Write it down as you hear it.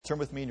Turn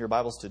with me in your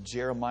Bibles to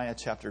Jeremiah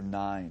chapter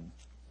 9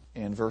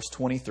 and verse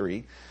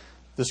 23.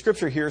 The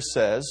scripture here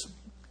says,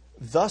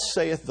 "Thus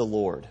saith the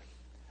Lord,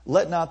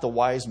 let not the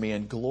wise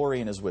man glory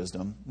in his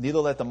wisdom, neither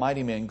let the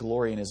mighty man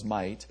glory in his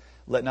might,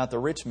 let not the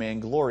rich man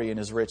glory in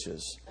his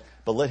riches.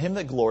 But let him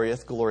that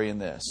glorieth glory in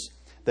this,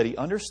 that he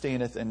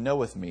understandeth and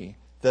knoweth me,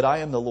 that I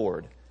am the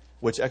Lord,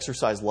 which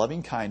exercise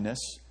loving kindness,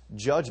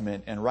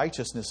 judgment, and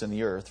righteousness in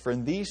the earth. For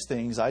in these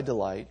things I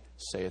delight,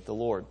 saith the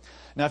Lord."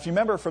 Now, if you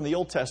remember from the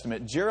Old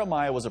Testament,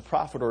 Jeremiah was a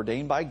prophet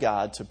ordained by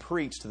God to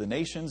preach to the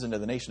nations and to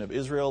the nation of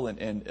Israel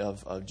and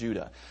of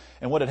Judah.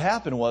 And what had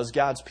happened was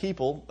God's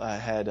people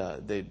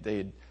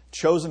had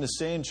chosen to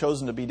sin,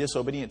 chosen to be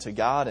disobedient to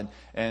God,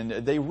 and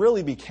they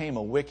really became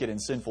a wicked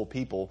and sinful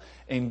people.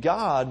 And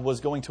God was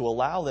going to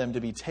allow them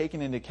to be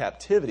taken into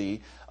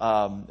captivity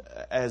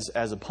as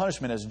a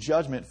punishment, as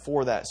judgment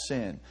for that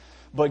sin.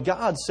 But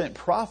God sent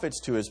prophets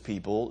to His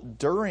people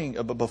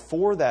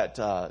before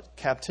that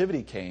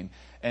captivity came,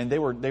 and they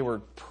were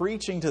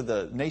preaching to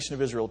the nation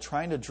of Israel,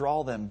 trying to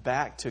draw them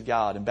back to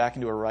God and back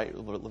into a right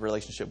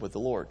relationship with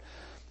the Lord.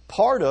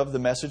 Part of the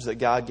message that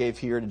God gave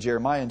here to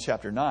Jeremiah in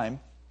chapter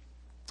 9,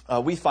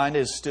 we find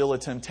is still a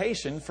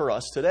temptation for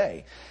us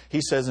today.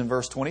 He says in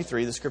verse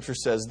 23, the scripture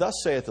says, "Thus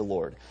saith the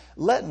Lord,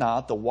 let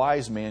not the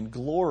wise man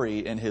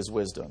glory in his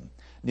wisdom,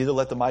 neither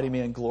let the mighty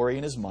man glory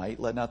in his might,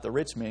 let not the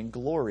rich man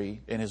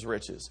glory in his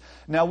riches."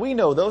 Now we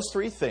know those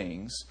three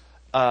things.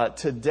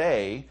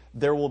 Today,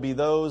 there will be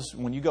those,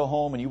 when you go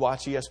home and you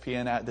watch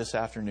ESPN this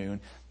afternoon,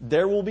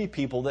 there will be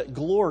people that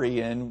glory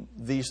in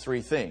these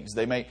three things.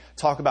 They may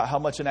talk about how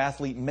much an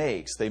athlete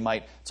makes. They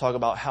might talk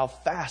about how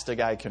fast a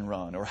guy can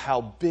run or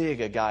how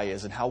big a guy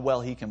is and how well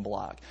he can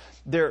block.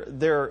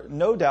 There,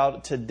 no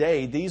doubt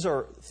today, these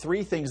are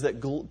three things that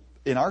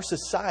in our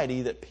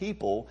society that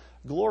people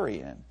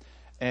glory in.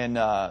 And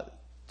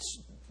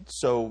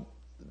so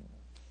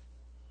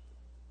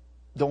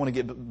don't want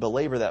to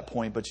belabor that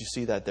point, but you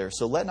see that there.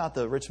 So let not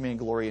the rich man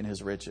glory in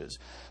his riches.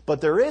 But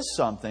there is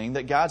something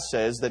that God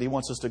says that He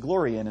wants us to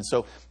glory in. And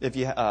so if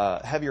you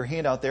have your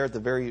hand out there at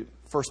the very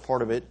first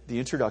part of it, the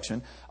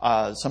introduction,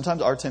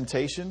 sometimes our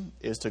temptation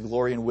is to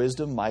glory in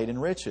wisdom, might, and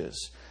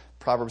riches.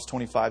 Proverbs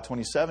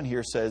 25:27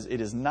 here says,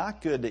 "It is not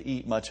good to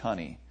eat much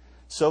honey.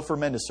 So for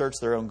men to search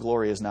their own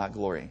glory is not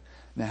glory."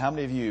 Now, how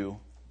many of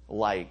you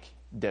like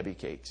Debbie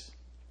cakes?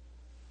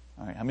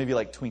 All right. How many of you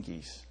like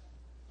Twinkies?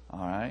 All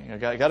right.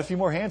 I got a few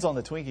more hands on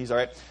the Twinkies. All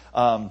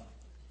right.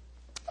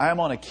 I am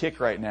on a kick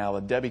right now,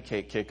 a Debbie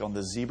cake kick on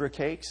the zebra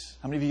cakes.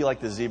 How many of you like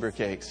the zebra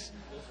cakes?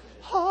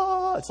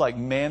 It's like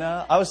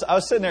manna. I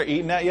was sitting there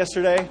eating that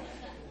yesterday.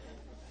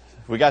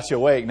 We got you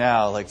awake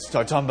now. Like,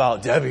 start talking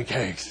about Debbie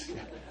cakes. All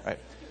right.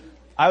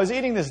 I was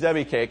eating this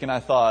Debbie cake and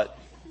I thought,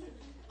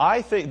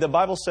 I think the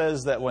Bible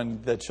says that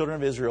when the children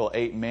of Israel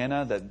ate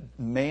manna, that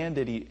man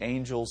did eat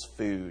angels'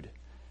 food.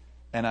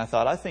 And I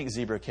thought, I think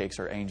zebra cakes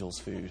are angels'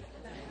 food.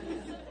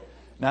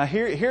 Now,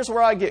 here's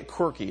where I get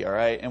quirky, all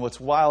right? And what's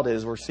wild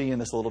is we're seeing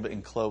this a little bit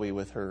in Chloe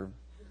with her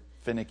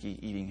finicky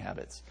eating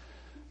habits.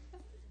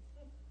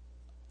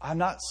 I'm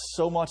not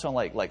so much on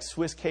like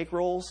Swiss cake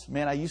rolls.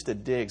 Man, I used to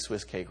dig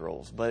Swiss cake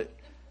rolls, but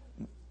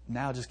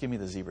now just give me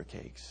the zebra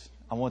cakes.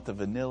 I want the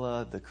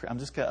vanilla, I'm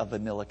just a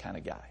vanilla kind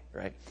of guy,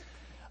 right?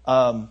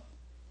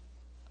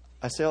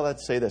 I say all that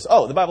to say this.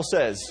 Oh, the Bible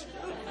says,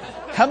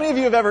 how many of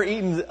you have ever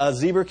eaten a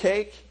zebra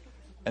cake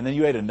and then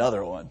you ate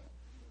another one?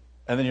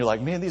 And then you're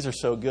like, man, these are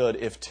so good.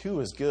 If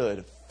 2 is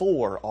good,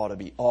 4 ought to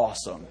be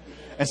awesome.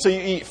 And so you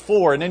eat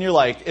 4, and then you're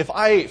like, if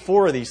I ate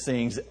 4 of these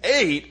things,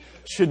 8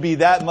 should be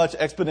that much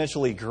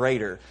exponentially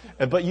greater.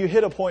 But you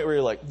hit a point where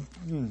you're like,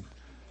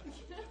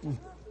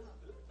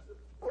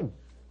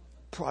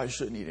 probably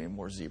shouldn't eat any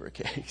more zebra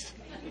cakes.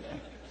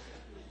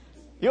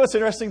 You know what's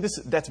interesting?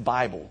 That's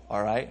Bible,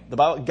 all right? The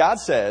Bible, God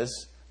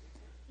says,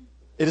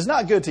 it is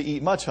not good to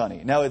eat much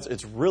honey. Now,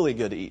 it's really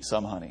good to eat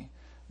some honey.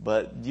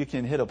 But you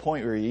can hit a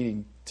point where you're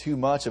eating too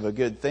much of a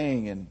good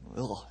thing and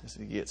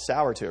you get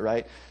sour to it,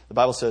 right? The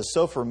Bible says,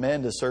 "So for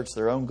men to search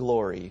their own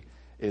glory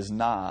is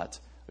not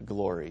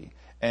glory."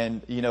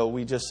 And, you know,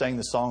 we just sang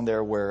the song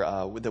there where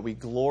that we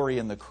glory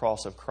in the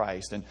cross of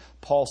Christ. And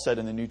Paul said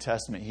in the New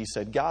Testament, he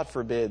said, "God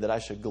forbid that I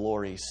should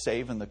glory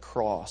save in the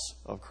cross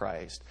of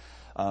Christ."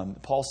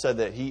 Paul said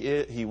that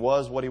he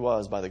was what he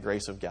was by the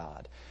grace of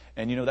God.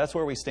 And, you know, that's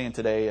where we stand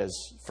today as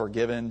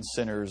forgiven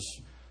sinners,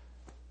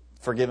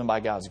 forgiven by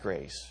God's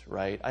grace,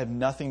 right? I have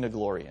nothing to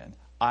glory in.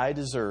 I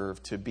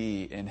deserve to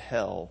be in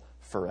hell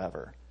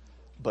forever.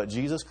 But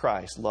Jesus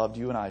Christ loved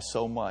you and I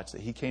so much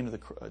that He came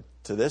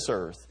to this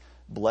earth,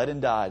 bled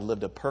and died,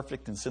 lived a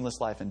perfect and sinless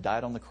life, and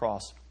died on the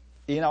cross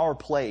in our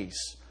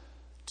place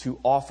to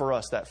offer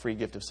us that free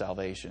gift of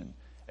salvation.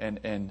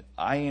 And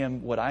I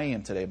am what I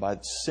am today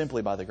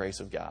simply by the grace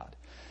of God.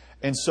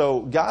 And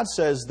so God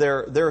says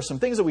there are some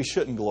things that we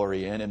shouldn't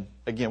glory in. And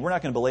again, we're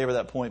not going to belabor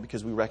that point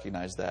because we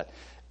recognize that.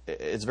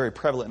 It's very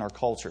prevalent in our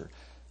culture.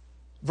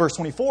 Verse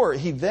 24,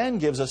 He then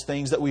gives us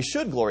things that we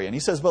should glory in. He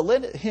says, "But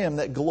let him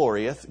that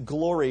glorieth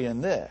glory in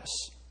this,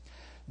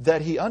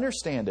 that he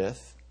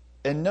understandeth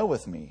and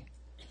knoweth me,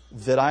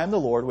 that I am the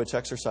Lord, which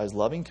exercise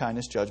loving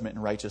kindness, judgment,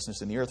 and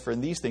righteousness in the earth. For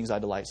in these things I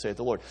delight, saith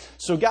the Lord.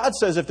 So God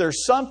says if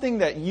there's something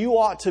that you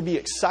ought to be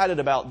excited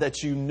about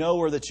that you know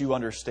or that you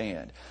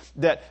understand,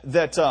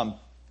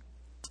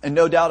 and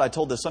no doubt, I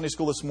told the Sunday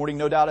school this morning,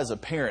 no doubt as a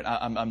parent,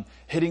 I'm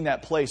hitting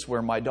that place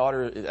where my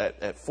daughter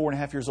at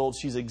 4.5 years old,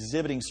 she's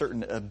exhibiting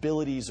certain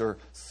abilities or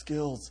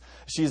skills.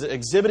 She's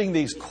exhibiting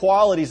these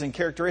qualities and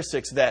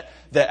characteristics that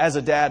as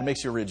a dad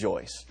makes you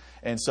rejoice.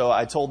 And so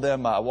I told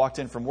them, I walked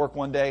in from work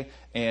one day,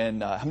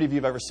 and how many of you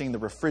have ever seen the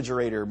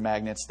refrigerator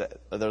magnets that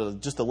are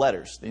just the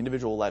letters, the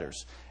individual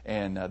letters?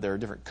 And there are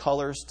different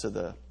colors to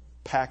the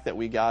pack that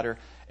we got her.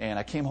 And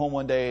I came home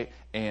one day,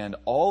 and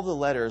all the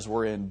letters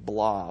were in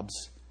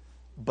blobs,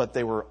 but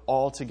they were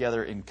all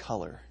together in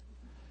color.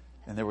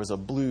 And there was a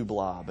blue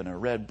blob and a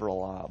red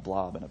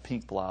blob and a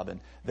pink blob.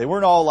 And they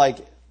weren't all like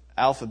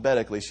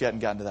alphabetically. She hadn't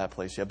gotten to that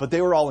place yet. But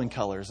they were all in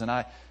colors.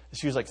 And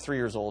she was like 3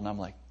 years old, and I'm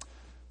like,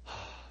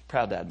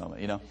 proud dad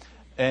moment, you know.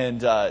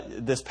 And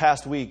this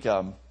past week,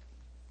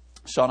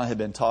 Shauna had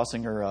been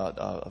tossing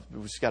her,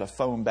 she's got a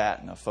foam bat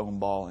and a foam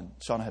ball, and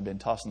Shauna had been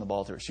tossing the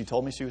ball to her. She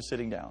told me she was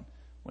sitting down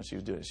when she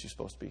was doing it. She's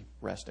supposed to be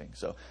resting.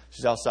 So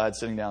she's outside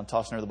sitting down,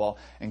 tossing her the ball.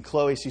 And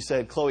she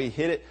said, Chloe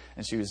hit it,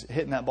 and she was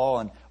hitting that ball.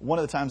 And one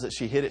of the times that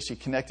she hit it, she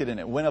connected, and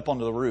it went up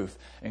onto the roof.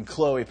 And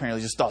Chloe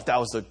apparently just thought that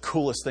was the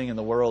coolest thing in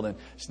the world. And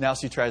now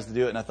she tries to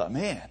do it. And I thought,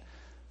 man,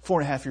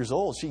 4.5 years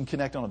old, she can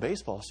connect on a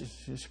baseball.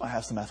 She might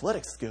have some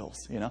athletic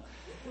skills, you know.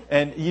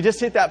 And you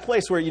just hit that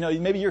place where, you know,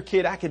 maybe your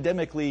kid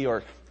academically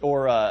or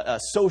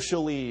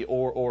socially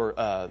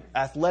or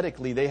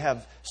athletically, they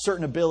have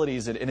certain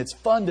abilities, and it's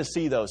fun to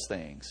see those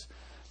things.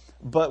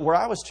 But where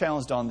I was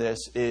challenged on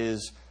this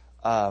is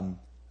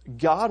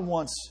God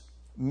wants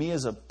me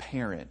as a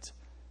parent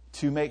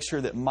to make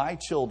sure that my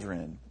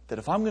children, that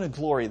if I'm going to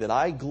glory, that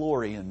I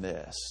glory in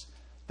this,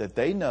 that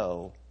they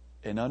know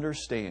and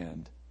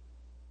understand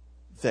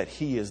that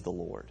He is the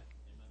Lord.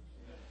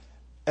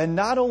 And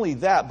not only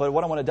that, but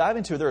what I want to dive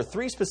into, there are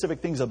 3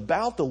 specific things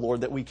about the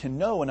Lord that we can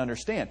know and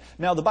understand.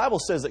 Now, the Bible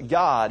says that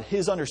God,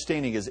 His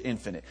understanding is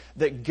infinite.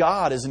 That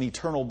God is an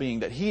eternal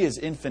being, that He is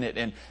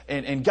infinite.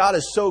 And God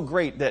is so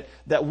great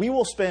that we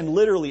will spend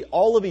literally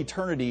all of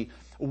eternity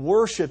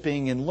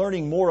worshiping and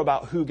learning more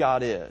about who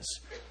God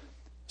is.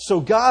 So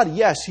God,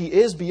 yes, He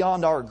is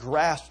beyond our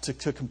grasp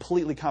to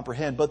completely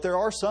comprehend. But there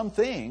are some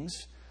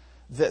things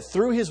that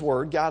through His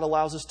Word, God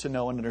allows us to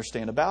know and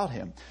understand about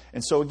Him.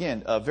 And so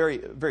again, very,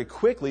 very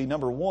quickly,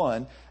 number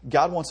 1,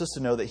 God wants us to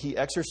know that He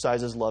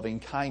exercises loving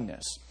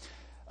kindness.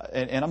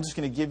 And I'm just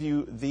going to give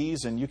you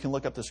these, and you can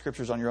look up the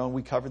scriptures on your own.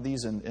 We covered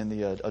these in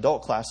the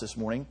adult class this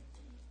morning.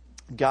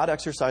 God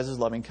exercises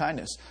loving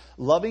kindness.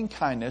 Loving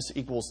kindness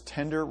equals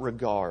tender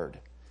regard.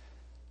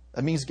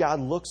 That means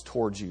God looks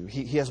towards you.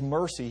 He has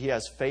mercy. He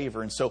has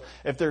favor. And so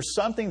if there's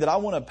something that I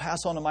want to pass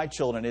on to my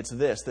children, it's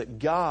this, that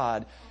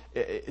God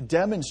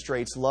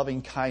demonstrates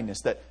loving kindness,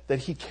 that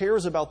He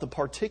cares about the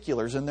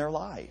particulars in their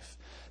life,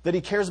 that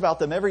He cares about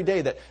them every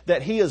day,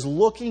 that He is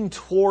looking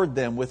toward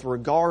them with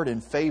regard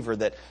and favor,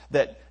 that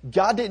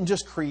God didn't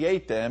just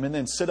create them and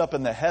then sit up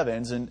in the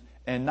heavens and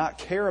not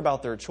care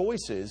about their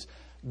choices.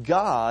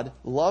 God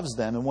loves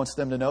them and wants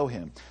them to know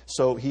Him.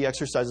 So He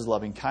exercises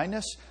loving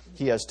kindness.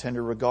 He has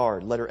tender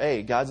regard. Letter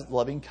A, God's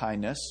loving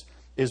kindness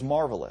is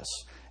marvelous.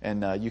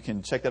 And you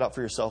can check that out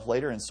for yourself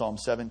later in Psalm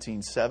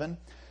 17:7.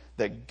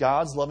 That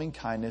God's loving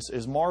kindness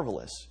is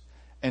marvelous.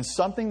 And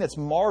something that's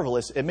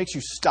marvelous, it makes you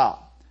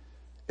stop.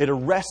 It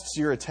arrests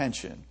your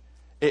attention.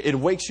 It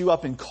wakes you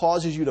up and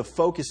causes you to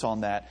focus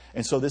on that.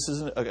 And so this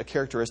is a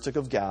characteristic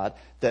of God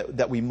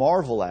that we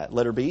marvel at.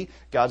 Letter B,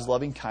 God's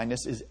loving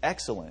kindness is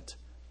excellent.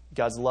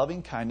 God's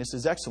loving kindness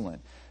is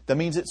excellent. That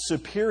means it's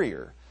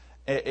superior.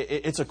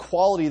 It's a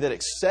quality that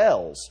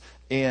excels.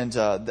 And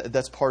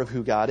that's part of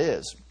who God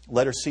is.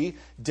 Letter C,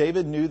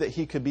 David knew that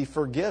he could be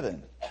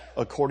forgiven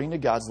according to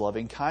God's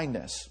loving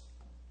kindness.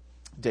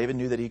 David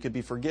knew that he could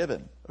be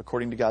forgiven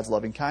according to God's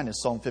loving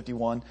kindness. Psalm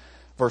 51,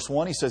 verse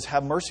 1, he says,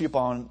 have mercy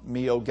upon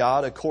me, O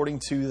God,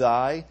 according to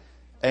thy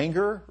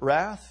anger,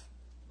 wrath.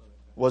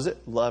 Was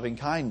it? Loving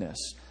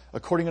kindness.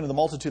 According unto the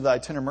multitude of thy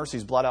tender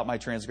mercies, blot out my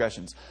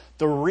transgressions.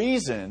 The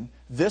reason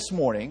this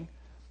morning,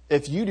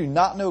 if you do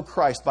not know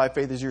Christ by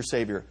faith as your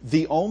Savior,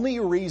 the only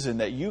reason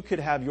that you could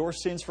have your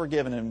sins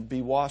forgiven and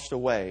be washed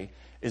away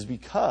is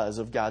because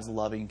of God's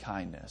loving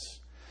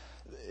kindness.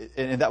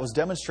 And that was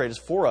demonstrated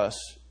for us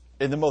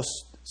in the most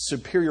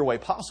superior way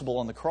possible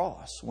on the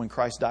cross when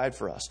Christ died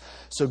for us.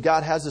 So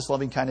God has this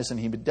loving kindness and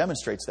He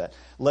demonstrates that.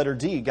 Letter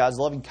D, God's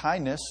loving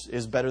kindness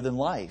is better than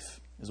life,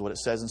 is what it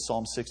says in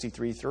Psalm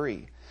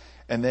 63:3.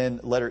 And then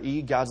letter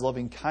E, God's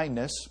loving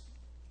kindness,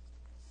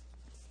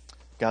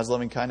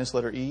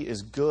 letter E,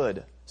 is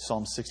good,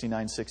 Psalm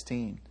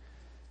 69:16.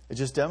 It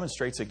just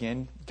demonstrates,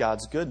 again,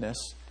 God's goodness.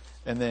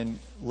 And then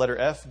letter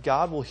F,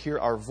 God will hear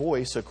our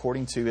voice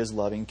according to His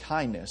loving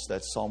kindness.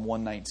 That's Psalm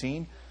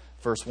 119,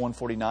 verse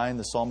 149.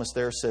 The psalmist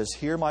there says,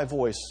 hear my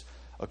voice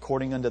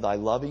according unto thy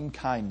loving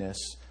kindness,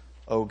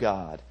 O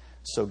God.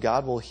 so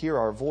God will hear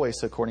our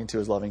voice according to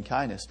his loving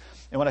kindness.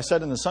 And what I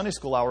said in the Sunday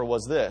school hour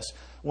was this.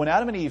 When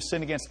Adam and Eve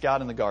sinned against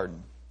God in the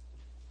garden,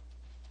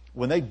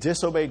 when they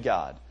disobeyed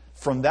God,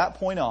 from that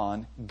point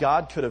on,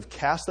 God could have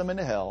cast them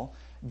into hell.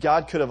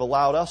 God could have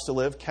allowed us to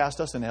live, cast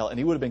us into hell, and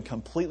he would have been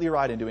completely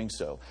right in doing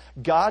so.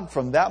 God,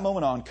 from that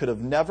moment on, could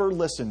have never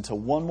listened to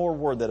one more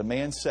word that a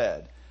man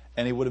said,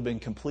 and he would have been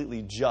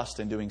completely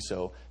just in doing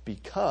so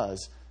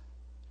because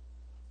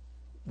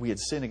we had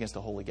sinned against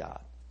a holy God.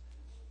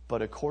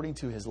 But according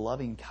to his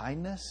loving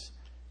kindness,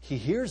 he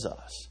hears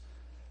us.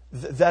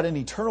 That an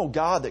eternal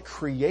God that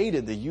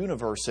created the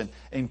universe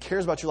and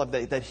cares about your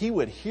life, that he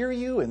would hear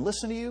you and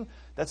listen to you,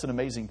 that's an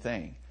amazing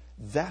thing.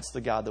 That's the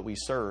God that we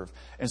serve.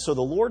 And so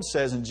the Lord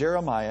says in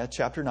Jeremiah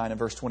chapter 9 and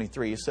verse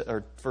 23,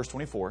 or verse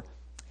 24,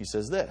 he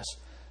says this,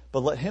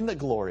 "But let him that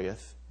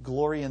glorieth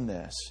glory in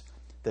this,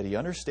 that he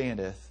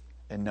understandeth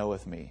and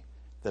knoweth me,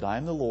 that I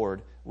am the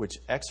Lord, which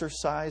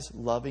exercise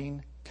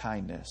loving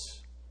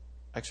kindness."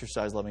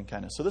 Exercise loving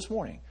kindness. So this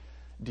morning,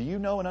 do you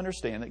know and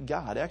understand that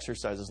God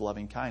exercises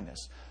loving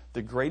kindness?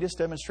 The greatest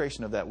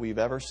demonstration of that we've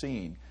ever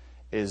seen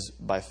is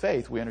by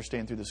faith. We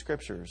understand through the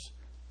Scriptures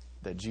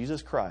that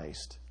Jesus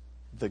Christ,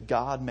 the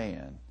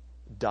God-man,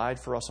 died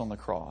for us on the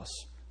cross,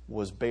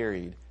 was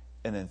buried,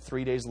 and then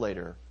 3 days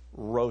later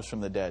rose from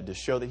the dead to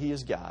show that he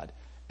is God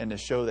and to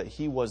show that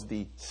he was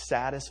the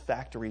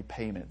satisfactory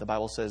payment. The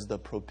Bible says the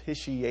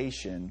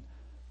propitiation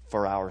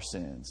for our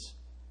sins.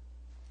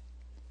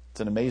 It's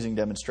an amazing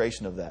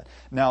demonstration of that.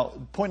 Now,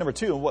 point number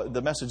 2, what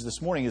the message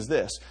this morning is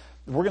this.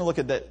 We're going to look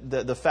at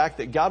the fact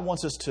that God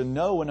wants us to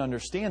know and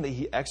understand that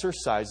he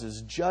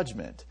exercises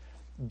judgment.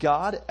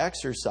 God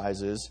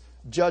exercises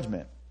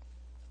judgment.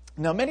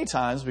 Now, many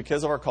times,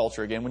 because of our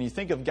culture, again, when you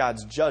think of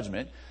God's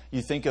judgment,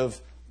 you think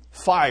of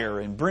fire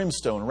and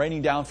brimstone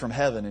raining down from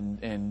heaven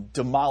and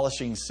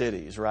demolishing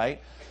cities, right?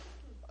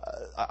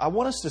 I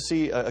want us to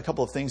see a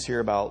couple of things here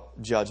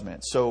about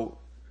judgment. So,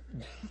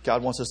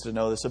 God wants us to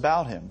know this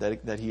about him,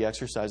 that he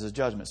exercises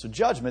judgment. So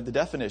judgment, the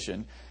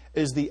definition,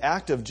 is the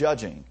act of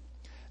judging.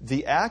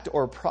 The act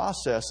or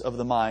process of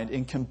the mind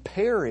in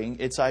comparing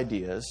its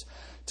ideas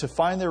to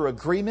find their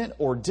agreement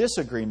or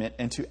disagreement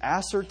and to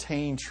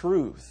ascertain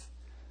truth,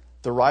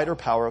 the right or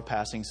power of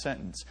passing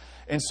sentence.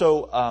 And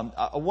so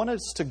I want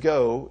us to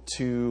go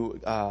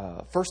to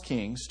 1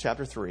 Kings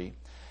chapter 3,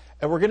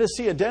 and we're going to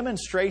see a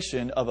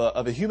demonstration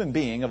of a human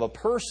being, of a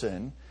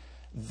person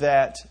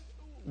that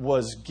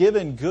was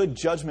given good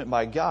judgment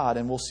by God,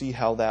 and we'll see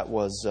how that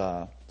was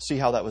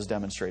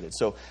demonstrated.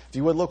 So if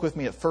you would look with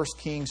me at 1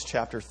 Kings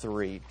chapter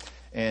 3.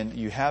 And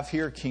you have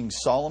here King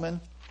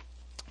Solomon.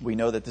 We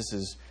know that this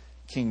is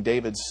King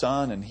David's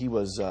son, and he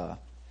was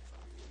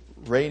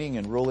reigning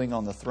and ruling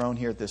on the throne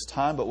here at this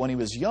time. But when he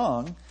was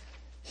young,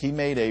 he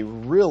made a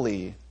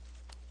really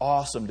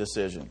awesome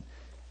decision.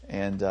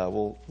 And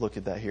we'll look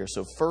at that here.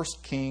 So 1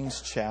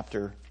 Kings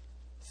chapter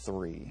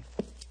 3.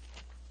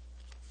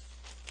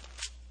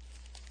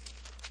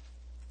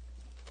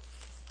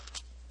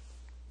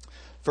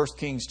 First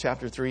Kings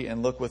chapter 3,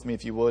 and look with me,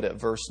 if you would, at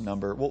verse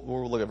number...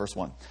 We'll look at verse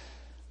 1.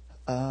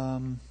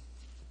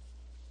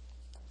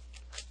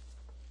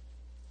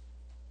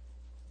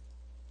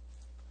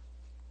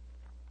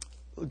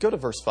 Go to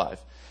verse 5.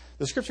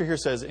 The scripture here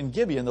says, "In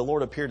Gibeon the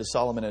Lord appeared to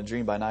Solomon in a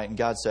dream by night, and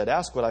God said,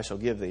 'Ask what I shall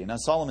give thee.' And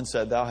Solomon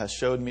said, 'Thou hast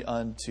showed me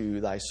unto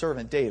thy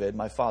servant David,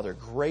 my father,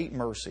 great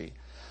mercy,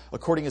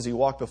 according as he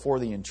walked before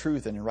thee in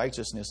truth and in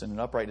righteousness and in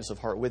uprightness of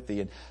heart with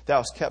thee. And thou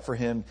hast kept for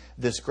him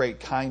this great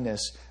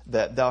kindness,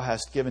 that thou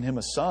hast given him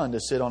a son to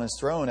sit on his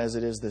throne as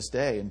it is this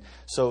day.'" And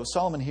so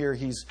Solomon here,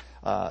 he's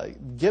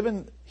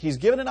given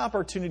an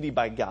opportunity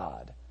by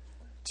God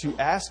to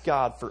ask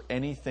God for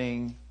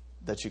anything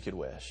that you could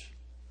wish.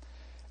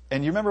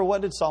 And you remember,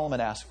 what did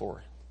Solomon ask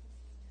for?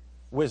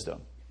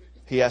 Wisdom.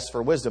 He asked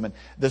for wisdom. And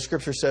the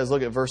scripture says,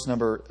 look at verse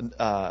number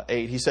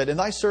 8. He said, "And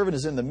thy servant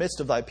is in the midst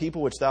of thy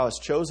people, which thou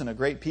hast chosen, a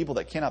great people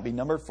that cannot be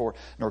numbered for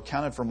nor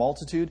counted for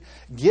multitude.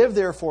 Give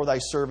therefore thy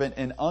servant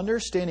an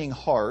understanding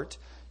heart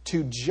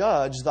to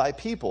judge thy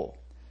people."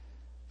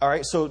 All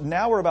right, so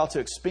now we're about to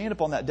expand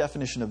upon that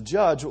definition of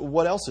judge.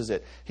 What else is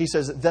it? He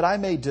says, "That I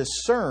may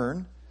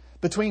discern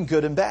between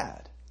good and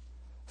bad.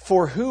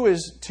 For who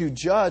is to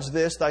judge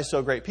this, thy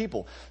so great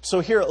people?" So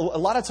here, a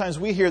lot of times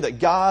we hear that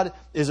God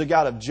is a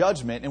God of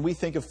judgment, and we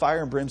think of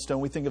fire and brimstone,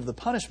 we think of the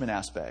punishment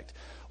aspect.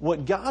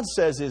 What God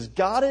says is,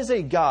 God is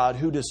a God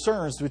who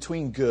discerns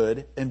between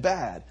good and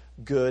bad,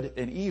 good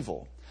and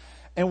evil.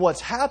 And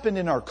what's happened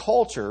in our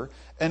culture,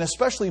 and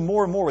especially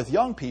more and more with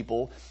young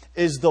people,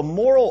 is the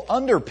moral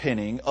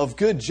underpinning of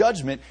good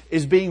judgment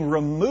is being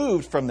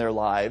removed from their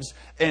lives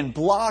and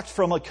blocked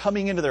from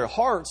coming into their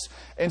hearts.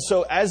 And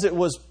so as it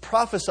was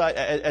prophesied,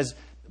 as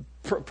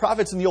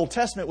prophets in the Old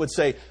Testament would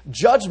say,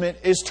 judgment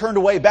is turned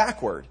away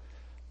backward.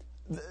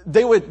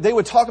 They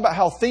would talk about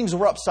how things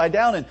were upside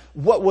down, and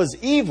what was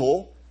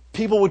evil,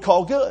 people would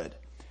call good.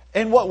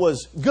 And what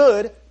was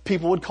good,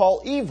 people would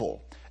call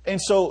evil.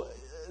 And so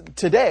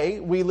today,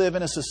 we live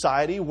in a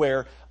society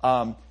where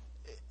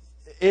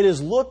it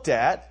is looked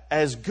at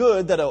as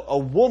good that a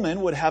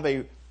woman would have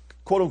a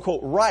quote unquote,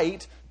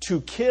 right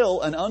to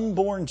kill an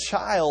unborn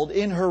child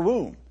in her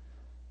womb.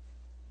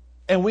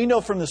 And we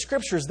know from the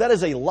Scriptures that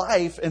is a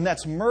life and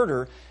that's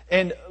murder.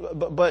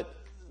 But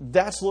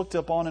that's looked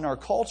upon in our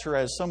culture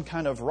as some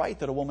kind of right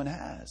that a woman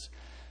has.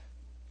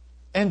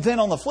 And then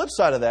on the flip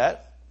side of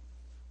that,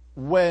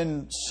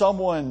 when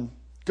someone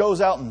goes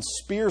out and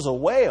spears a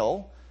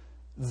whale,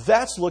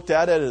 that's looked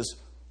at as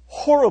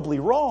horribly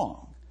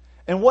wrong.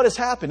 And what has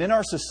happened in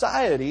our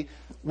society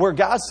where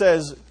God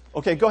says,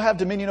 okay, go have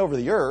dominion over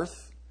the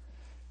earth,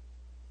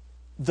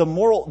 that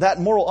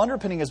moral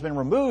underpinning has been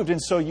removed,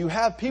 and so you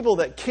have people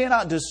that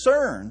cannot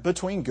discern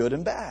between good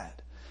and bad.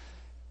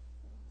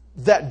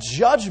 That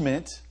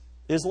judgment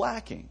is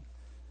lacking.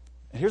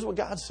 And here's what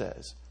God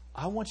says.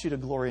 I want you to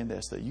glory in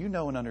this, that you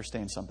know and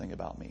understand something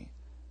about me.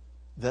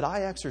 That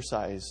I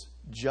exercise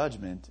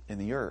judgment in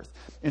the earth.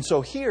 And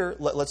so here,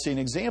 let's see an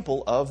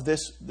example of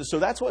this. So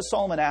that's what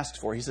Solomon asks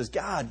for. He says,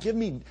 God, give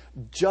me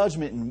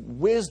judgment and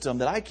wisdom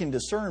that I can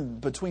discern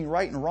between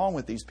right and wrong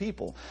with these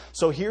people.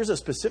 So here's a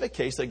specific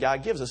case that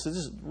God gives us. This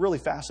is really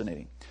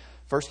fascinating.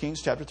 1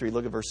 Kings chapter 3,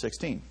 look at verse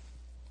 16.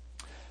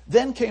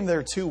 Then came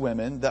there 2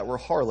 women that were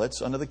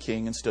harlots unto the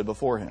king and stood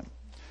before him.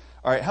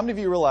 All right, how many of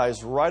you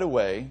realize right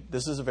away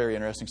this is a very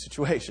interesting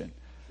situation?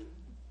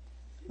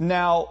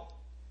 Now,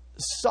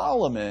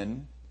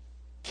 Solomon,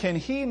 can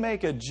he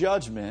make a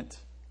judgment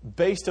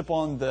based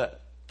upon the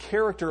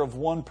character of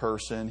one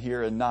person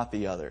here and not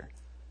the other?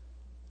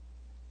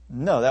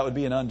 No, that would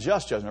be an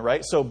unjust judgment,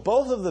 right? So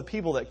both of the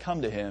people that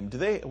come to him,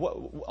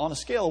 on a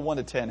scale of 1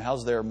 to 10,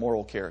 how's their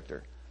moral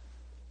character?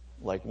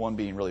 Like 1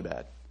 being really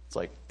bad. It's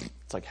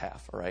like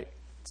half, all right?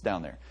 It's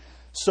down there.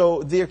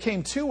 So there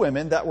came 2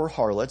 women that were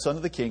harlots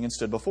unto the king and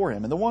stood before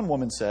him. And the one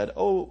woman said,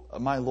 O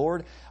my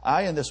lord,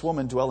 I and this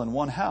woman dwell in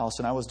one house,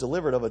 and I was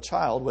delivered of a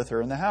child with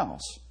her in the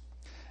house.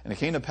 And it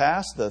came to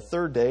pass the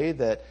 3rd day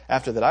that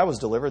after that I was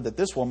delivered, that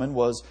this woman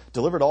was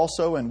delivered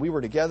also, and we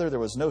were together. There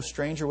was no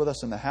stranger with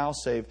us in the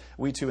house, save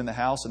we 2 in the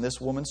house. And this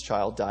woman's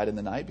child died in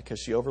the night because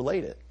she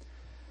overlaid it.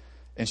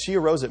 And she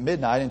arose at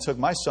midnight and took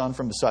my son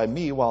from beside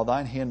me while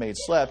thine handmaid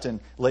slept,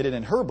 and laid it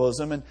in her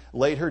bosom, and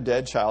laid her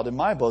dead child in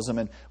my bosom.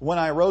 And when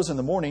I arose in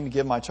the morning to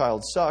give my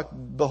child suck,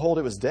 behold,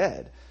 it was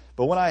dead.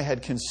 But when I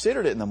had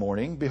considered it in the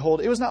morning,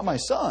 behold, it was not my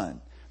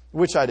son,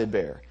 which I did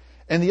bear.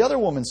 And the other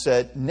woman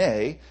said,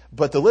 Nay,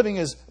 but the living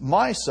is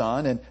my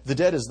son, and the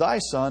dead is thy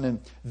son. And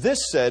this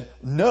said,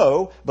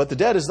 No, but the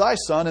dead is thy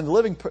son, and the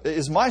living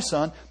is my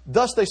son.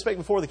 Thus they spake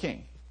before the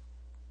king.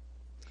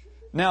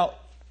 Now,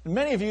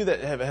 many of you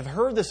that have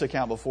heard this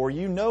account before,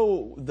 you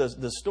know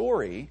the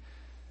story.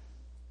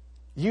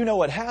 You know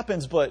what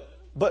happens, but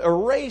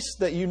erase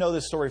that you know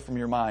this story from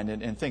your mind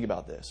and think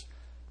about this.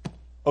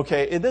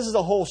 Okay, this is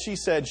a whole she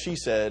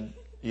said,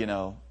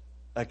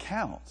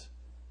 account,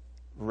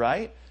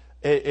 right?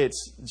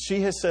 It's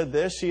she has said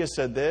this, she has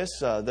said this.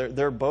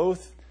 They're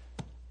both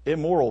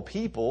immoral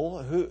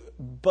people.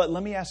 But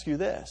let me ask you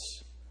this.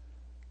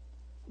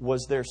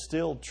 Was there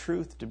still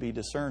truth to be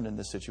discerned in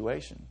this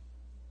situation?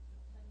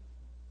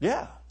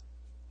 Yeah.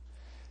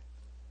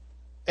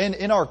 And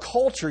in our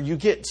culture, you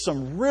get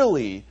some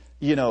really,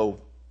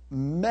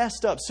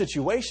 messed up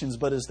situations,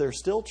 but is there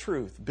still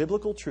truth,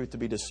 biblical truth to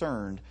be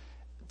discerned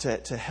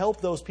to help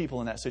those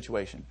people in that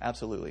situation?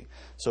 Absolutely.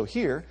 So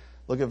here,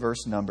 look at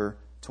verse number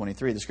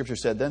 23. The Scripture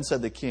said, Then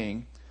said the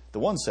king, the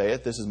one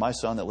saith, This is my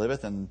son that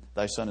liveth, and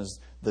thy son is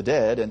the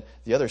dead. And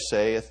the other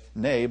saith,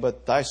 Nay,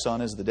 but thy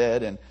son is the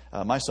dead, and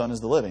my son is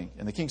the living.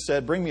 And the king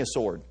said, Bring me a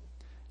sword.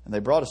 And they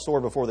brought a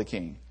sword before the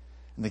king.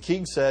 And the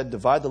king said,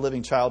 Divide the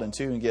living child in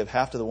 2 and give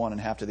half to the one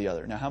and half to the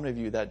other. Now, how many of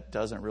you that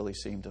doesn't really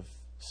seem to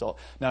solve?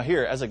 Now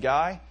here, as a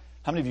guy,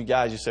 how many of you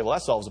guys, you say, well,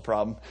 that solves the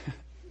problem.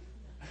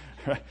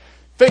 Right?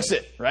 Fix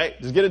it, right?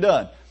 Just get it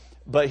done.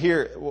 But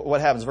here, what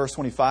happens? Verse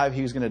 25,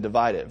 he was going to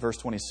divide it. Verse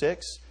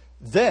 26,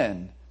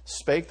 Then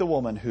spake the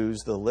woman whose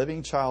the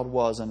living child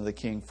was unto the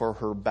king, for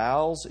her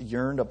bowels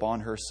yearned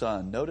upon her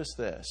son. Notice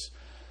this.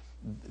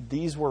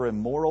 These were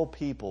immoral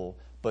people,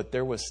 but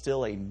there was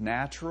still a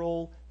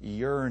natural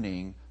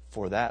yearning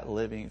for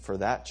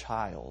that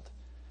child.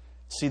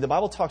 See, the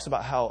Bible talks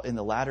about how in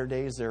the latter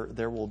days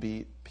there will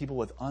be people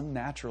with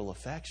unnatural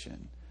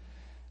affection.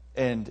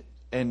 And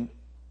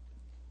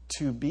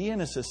to be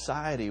in a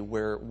society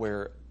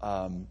where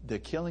the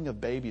killing of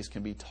babies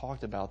can be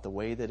talked about the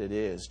way that it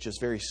is, just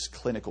very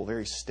clinical,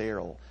 very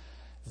sterile,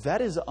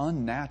 that is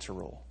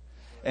unnatural.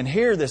 And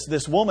here,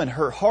 this woman,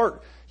 her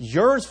heart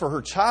yearns for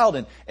her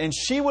child, and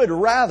she would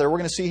rather, we're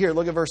going to see here,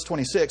 look at verse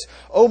 26,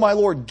 O my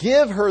Lord,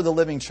 give her the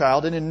living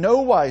child, and in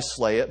no wise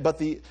slay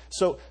it.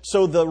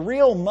 So the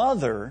real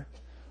mother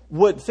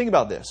would, think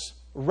about this,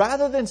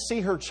 rather than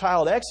see her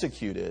child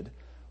executed,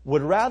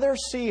 would rather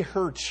see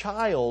her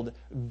child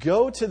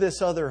go to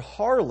this other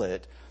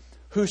harlot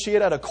who she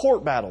had a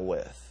court battle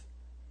with.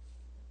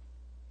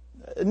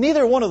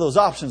 Neither one of those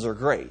options are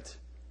great.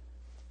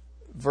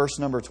 Verse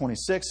number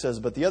 26 says,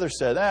 But the other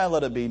said,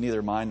 Let it be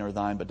neither mine nor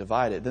thine, but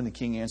divide it. Then the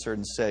king answered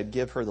and said,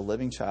 Give her the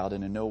living child,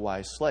 and in no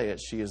wise slay it.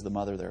 She is the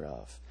mother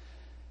thereof.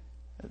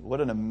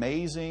 What an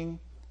amazing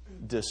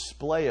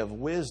display of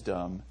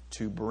wisdom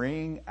to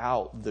bring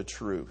out the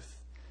truth.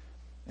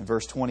 In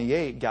verse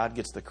 28, God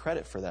gets the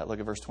credit for that. Look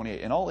at verse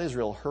 28. And all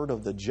Israel heard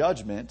of the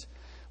judgment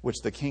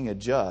which the king had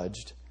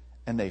judged,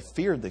 and they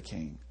feared the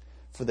king,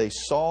 for they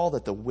saw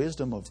that the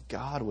wisdom of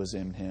God was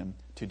in him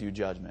to do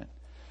judgment.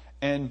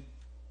 And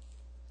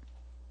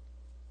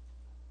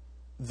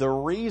the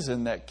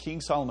reason that King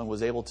Solomon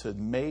was able to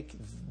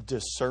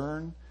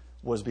discern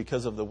was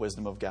because of the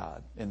wisdom of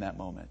God in that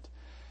moment.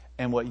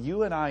 And what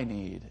you and I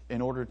need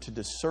in order to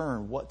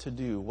discern what to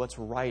do, what's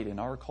right in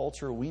our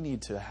culture, we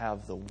need to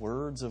have the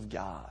words of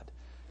God.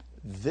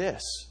 The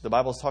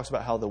Bible talks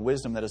about how the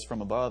wisdom that is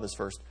from above is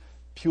first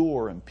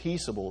pure and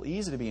peaceable,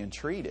 easy to be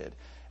entreated,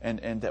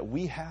 and that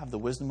we have the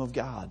wisdom of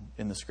God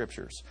in the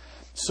Scriptures.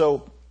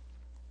 So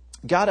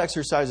God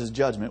exercises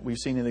judgment. We've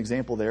seen an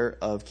example there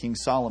of King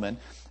Solomon.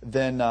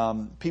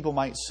 Then people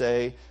might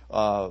say,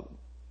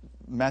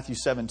 Matthew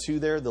 7:2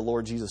 there, the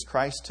Lord Jesus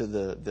Christ to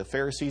the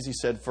Pharisees, he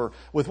said, "For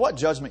with what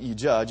judgment you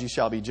judge, you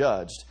shall be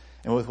judged.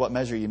 And with what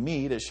measure you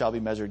mete, it shall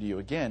be measured to you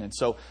again." And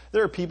so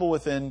there are people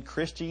within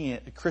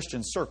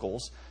Christian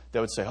circles that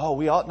would say, "Oh,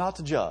 we ought not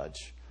to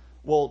judge."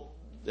 Well,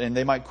 and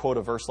they might quote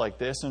a verse like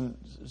this. And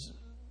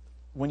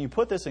when you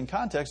put this in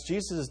context,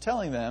 Jesus is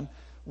telling them,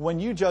 when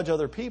you judge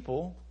other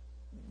people,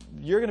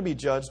 you're going to be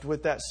judged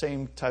with that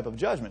same type of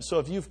judgment. So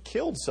if you've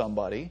killed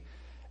somebody,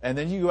 and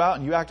then you go out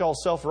and you act all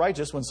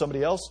self-righteous when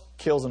somebody else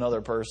kills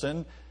another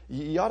person,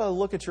 you ought to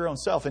look at your own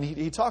self. And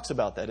he talks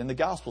about that in the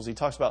Gospels. He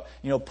talks about,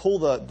 pull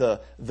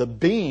the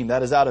beam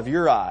that is out of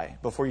your eye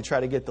before you try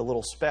to get the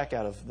little speck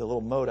out of the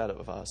little mote out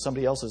of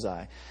somebody else's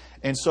eye.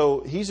 And so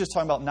he's just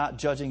talking about not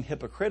judging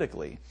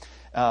hypocritically.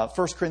 1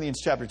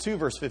 Corinthians chapter 2,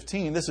 verse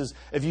 15, this is,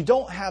 if you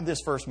don't have this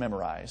verse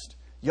memorized,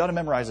 you ought to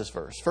memorize this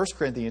verse. 1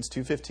 Corinthians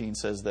 2:15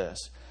 says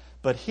this,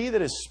 "But he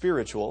that is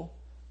spiritual..."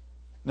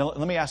 Now,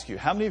 let me ask you,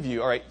 how many of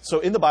you, all right, so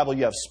in the Bible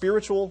you have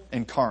spiritual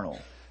and carnal.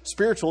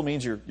 Spiritual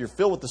means you're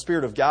filled with the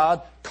Spirit of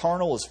God.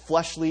 Carnal is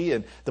fleshly,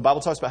 and the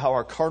Bible talks about how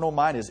our carnal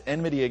mind is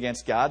enmity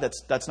against God.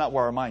 That's not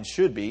where our mind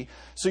should be.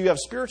 So you have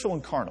spiritual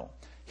and carnal.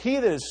 He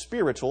that is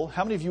spiritual,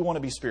 how many of you want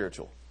to be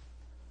spiritual?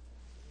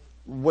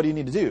 What do you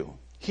need to do?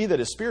 He that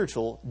is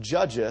spiritual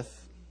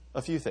judgeth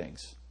a few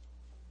things.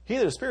 He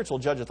that is spiritual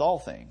judgeth all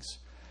things.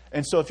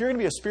 And so if you're going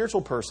to be a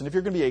spiritual person, if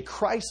you're going to be a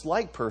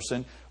Christ-like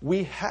person,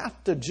 we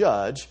have to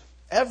judge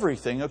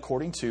everything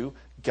according to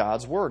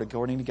God's Word,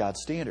 according to God's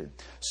standard.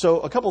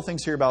 So a couple of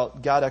things here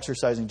about God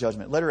exercising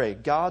judgment. Letter A,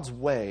 God's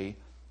way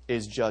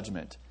is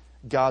judgment.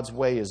 God's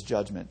way is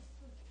judgment.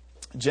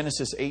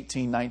 Genesis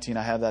 18:19,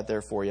 I have that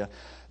there for you.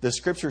 The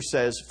Scripture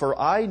says, "For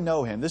I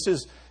know him." This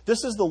is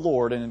the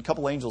Lord and a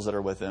couple angels that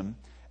are with him,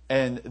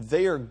 and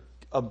they are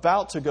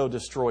about to go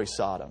destroy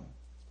Sodom.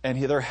 And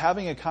they're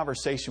having a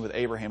conversation with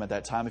Abraham at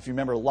that time. If you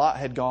remember, Lot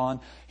had gone.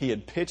 He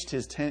had pitched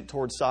his tent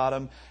towards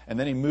Sodom. And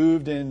then he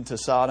moved into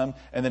Sodom.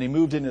 And then he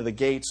moved into the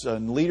gates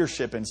and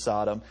leadership in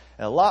Sodom.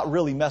 And Lot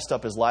really messed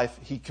up his life.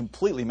 He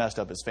completely messed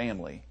up his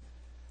family.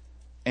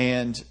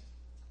 And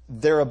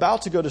they're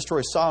about to go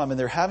destroy Sodom. And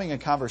they're having a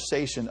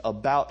conversation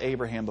about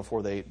Abraham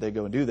before they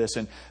go and do this.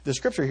 And the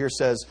Scripture here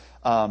says,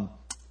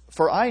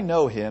 "For I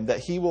know him, that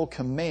he will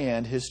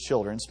command his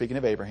children," speaking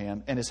of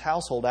Abraham, "and his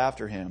household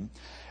after him,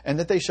 and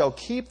that they shall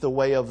keep the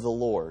way of the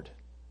Lord."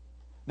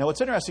 Now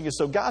what's interesting is,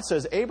 so God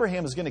says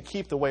Abraham is going to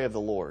keep the way of the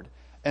Lord.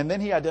 And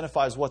then he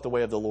identifies what the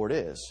way of the Lord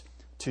is.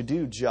 To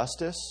do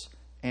justice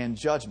and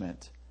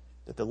judgment,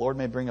 that the Lord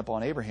may bring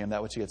upon Abraham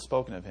that which he had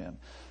spoken of him.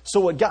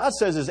 So what God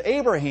says is,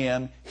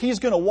 Abraham, he's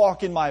going to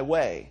walk in my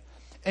way.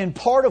 And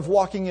part of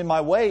walking in my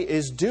way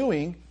is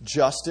doing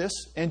justice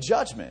and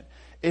judgment.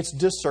 It's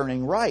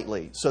discerning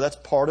rightly. So that's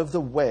part of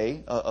the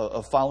way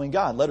of following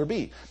God. Letter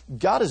B,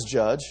 God is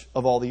judge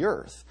of all the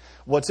earth.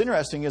 What's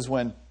interesting is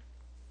when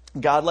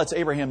God lets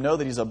Abraham know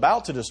that he's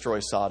about to destroy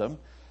Sodom,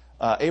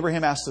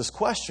 Abraham asks this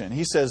question.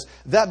 He says,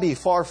 "That be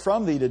far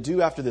from thee to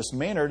do after this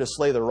manner, to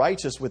slay the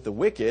righteous with the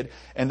wicked,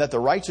 and that the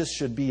righteous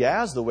should be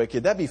as the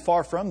wicked. That be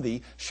far from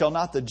thee. Shall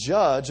not the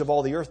judge of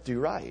all the earth do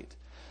right?"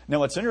 Now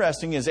what's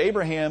interesting is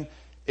Abraham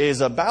is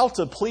about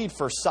to plead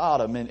for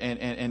Sodom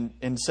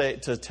and say,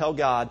 to tell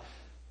God,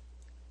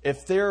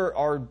 if there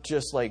are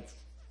just like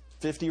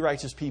 50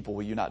 righteous people,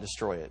 will you not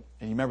destroy it?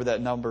 And you remember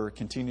that number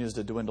continues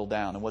to dwindle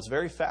down. And what's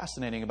very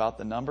fascinating about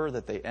the number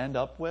that they end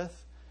up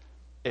with,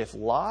 if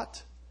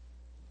Lot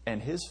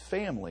and his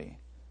family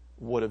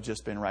would have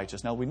just been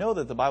righteous. Now we know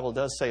that the Bible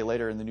does say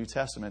later in the New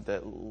Testament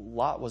that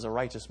Lot was a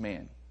righteous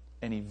man.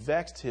 And he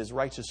vexed his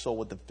righteous soul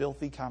with the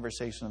filthy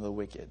conversation of the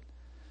wicked.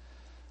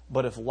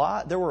 But if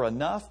there were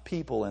enough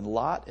people in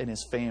Lot and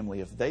his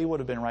family, if they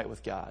would have been right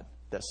with God,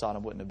 that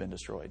Sodom wouldn't have been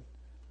destroyed.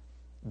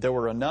 There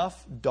were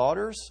enough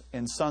daughters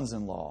and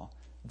sons-in-law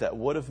that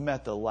would have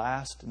met the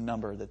last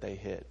number that they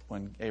hit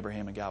when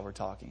Abraham and God were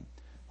talking.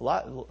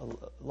 Lot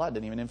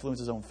didn't even influence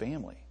his own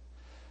family.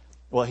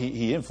 Well,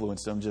 he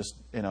influenced them just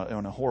in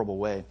a horrible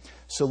way.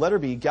 So letter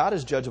B, God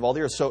is judge of all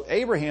the earth. So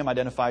Abraham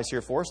identifies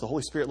here for us. The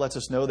Holy Spirit lets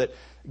us know that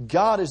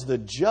God is the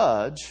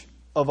judge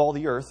of all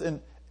the earth. And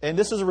And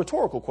this is a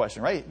rhetorical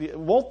question, right?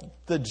 Won't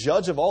the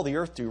judge of all the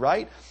earth do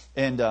right?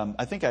 And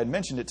I think I had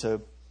mentioned it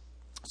to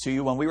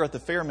you when we were at the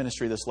fair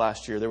ministry this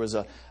last year. There was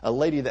a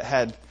lady that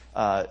had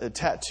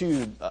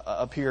tattooed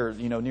up here,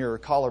 near her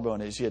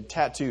collarbone. She had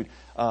tattooed,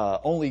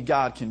 "Only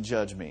God can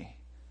judge me."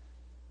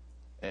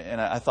 And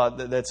I thought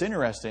that's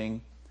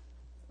interesting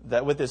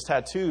that with this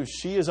tattoo,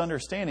 she is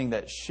understanding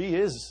that she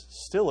is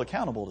still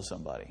accountable to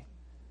somebody.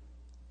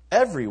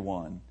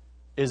 Everyone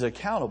is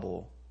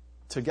accountable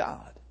to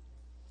God.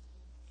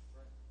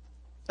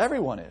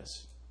 Everyone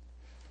is.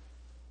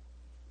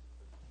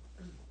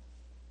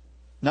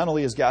 Not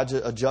only is God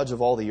a judge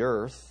of all the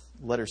earth,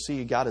 letter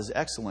C, God is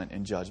excellent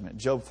in judgment.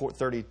 Job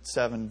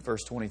 37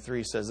 verse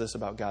 23 says this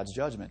about God's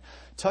judgment.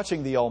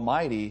 Touching the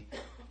Almighty,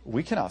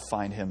 we cannot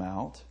find Him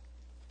out.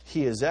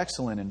 He is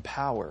excellent in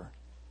power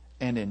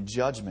and in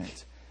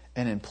judgment,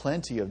 and in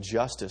plenty of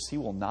justice He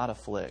will not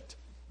afflict.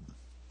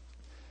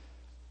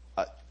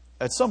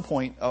 At some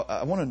point,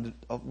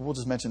 we'll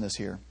just mention this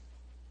here.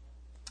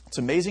 It's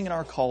amazing in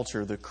our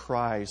culture the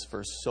cries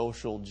for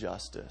social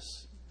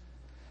justice.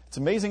 It's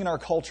amazing in our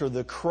culture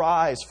the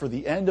cries for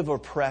the end of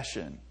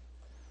oppression.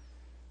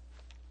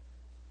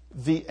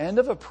 The end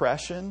of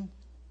oppression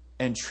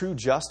and true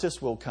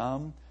justice will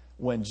come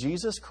when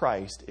Jesus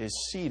Christ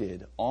is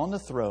seated on the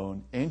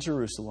throne in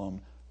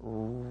Jerusalem,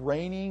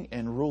 reigning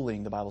and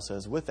ruling, the Bible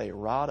says, with a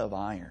rod of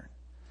iron.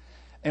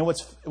 And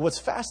what's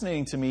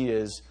fascinating to me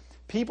is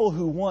people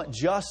who want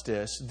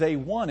justice, they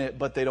want it,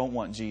 but they don't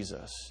want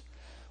Jesus.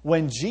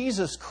 When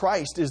Jesus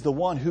Christ is the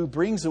one who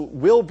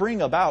will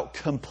bring about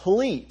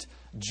complete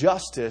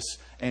justice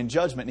and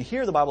judgment. And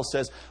here the Bible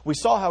says, we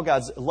saw how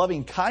God's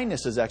loving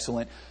kindness is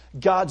excellent.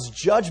 God's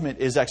judgment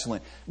is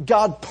excellent.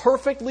 God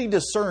perfectly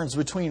discerns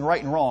between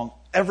right and wrong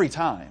every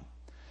time.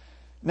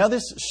 Now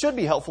this should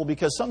be helpful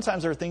because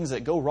sometimes there are things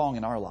that go wrong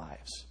in our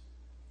lives.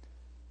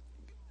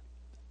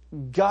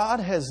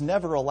 God has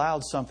never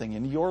allowed something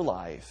in your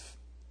life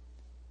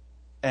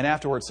and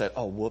afterwards said,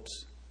 "Oh,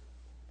 whoops."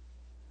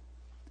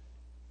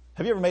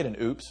 Have you ever made an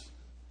oops?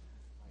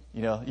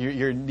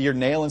 You're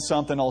nailing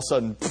something, all of a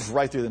sudden,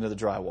 right through into the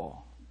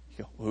drywall.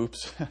 You go,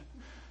 "Oops."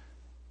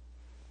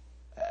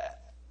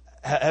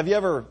 Have you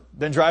ever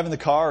been driving the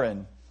car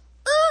and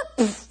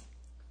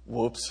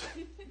whoops?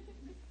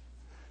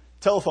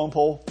 Telephone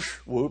pole,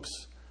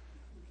 whoops.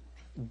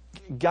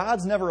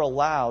 God's never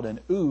allowed an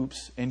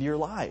oops into your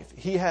life.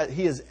 He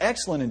is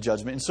excellent in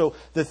judgment. And so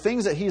the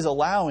things that He's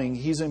allowing,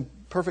 He's in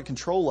perfect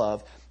control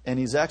of, and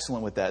He's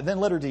excellent with that. And then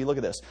letter D, look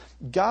at this.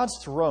 God's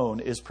throne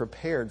is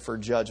prepared for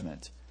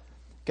judgment.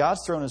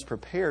 God's throne is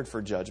prepared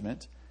for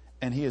judgment,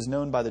 and He is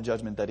known by the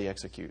judgment that He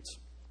executes.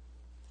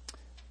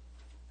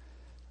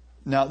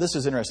 Now, this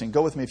is interesting.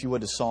 Go with me, if you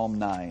would, to Psalm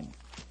 9.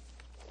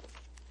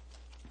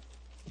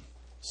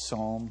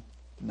 Psalm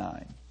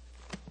 9.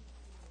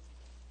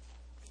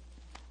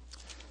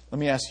 Let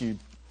me ask you,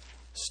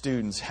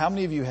 students, how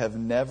many of you have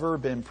never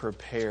been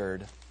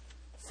prepared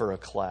for a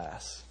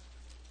class?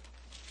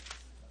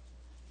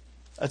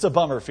 That's a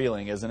bummer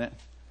feeling, isn't it?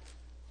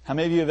 How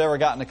many of you have ever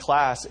gotten to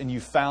class and you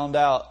found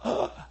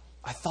out,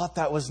 I thought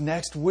that was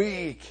next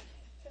week?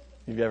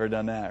 You've ever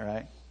done that,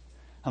 right?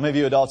 How many of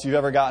you adults, you've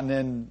ever gotten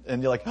in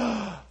and you're like,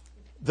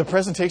 the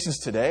presentation's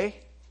today?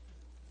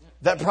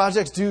 That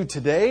project's due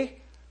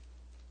today?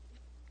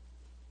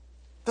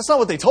 That's not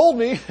what they told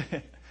me.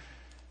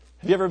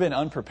 Have you ever been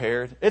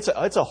unprepared? It's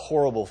a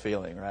horrible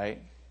feeling,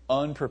 right?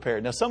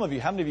 Unprepared. Now, some of you,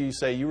 how many of you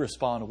say you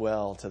respond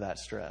well to that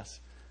stress?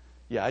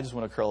 Yeah, I just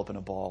want to curl up in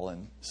a ball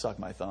and suck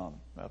my thumb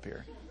up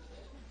here.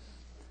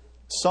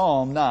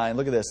 Psalm 9,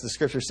 look at this. The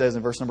scripture says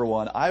in verse number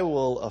 1, I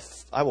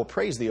will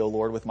praise Thee, O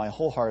Lord, with my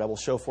whole heart. I will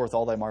show forth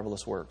all Thy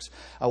marvelous works.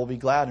 I will be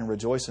glad and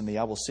rejoice in Thee.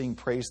 I will sing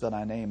praise to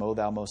Thy name, O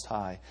Thou Most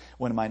High.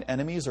 When mine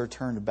enemies are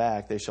turned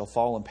back, they shall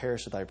fall and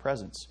perish at Thy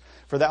presence.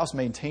 For Thou hast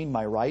maintained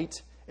my right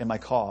and my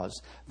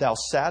cause. Thou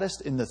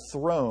sattest in the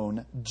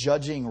throne,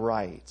 judging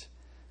right.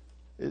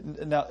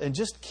 Now, and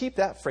just keep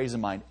that phrase in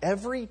mind.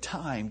 Every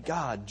time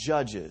God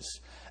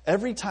judges,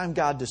 every time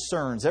God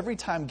discerns, every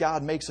time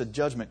God makes a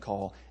judgment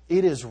call,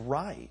 it is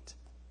right.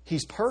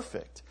 He's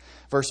perfect.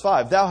 Verse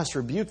 5, Thou hast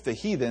rebuked the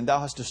heathen, Thou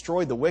hast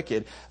destroyed the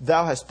wicked,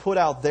 Thou hast put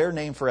out their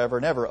name forever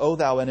and ever. O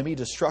Thou enemy,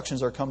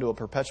 destructions are come to a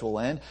perpetual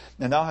end,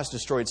 and Thou hast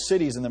destroyed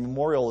cities, and the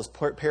memorial is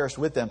perished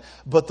with them.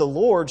 But the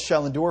Lord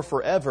shall endure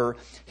forever.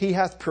 He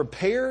hath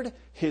prepared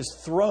His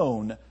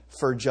throne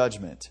for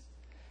judgment,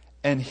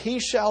 and He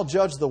shall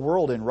judge the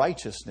world in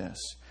righteousness.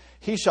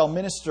 He shall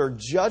minister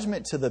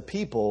judgment to the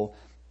people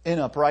in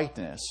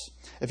uprightness.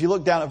 If you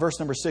look down at verse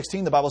number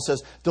 16, the Bible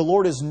says, The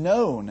Lord is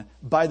known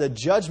by the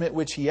judgment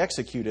which He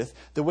executeth.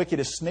 The wicked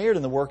is snared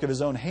in the work of his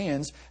own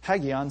hands.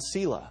 Hagion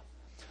Selah.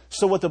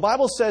 So what the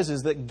Bible says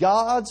is that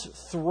God's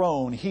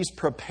throne, He's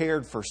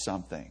prepared for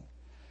something.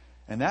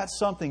 And that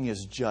something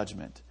is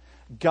judgment.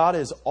 God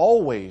is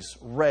always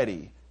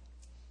ready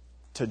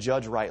to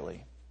judge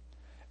rightly.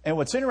 And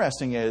what's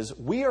interesting is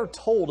we are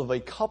told of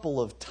a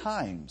couple of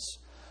times,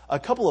 a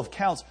couple of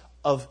counts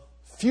of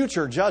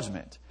future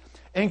judgment.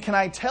 And can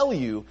I tell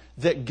you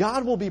that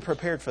God will be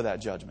prepared for that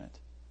judgment?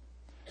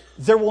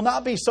 there will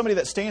not be somebody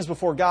that stands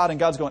before God and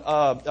God's going,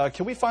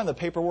 can we find the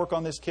paperwork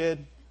on this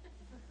kid?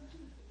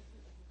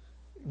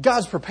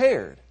 God's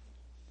prepared.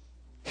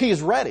 He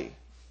is ready.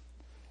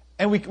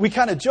 And we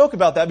kind of joke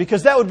about that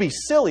because that would be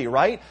silly,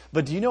 right?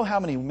 But do you know how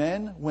many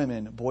men,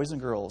 women, boys and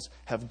girls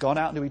have gone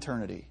out into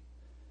eternity?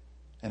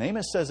 And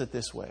Amos says it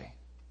this way: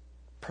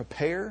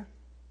 prepare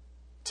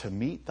to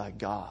meet thy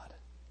God.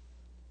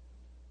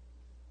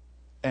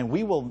 And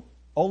we will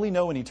only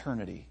know in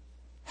eternity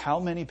how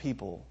many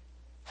people,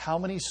 how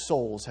many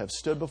souls have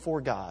stood before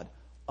God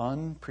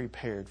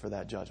unprepared for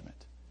that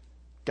judgment.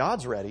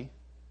 God's ready.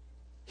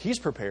 He's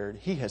prepared.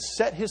 He has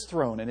set His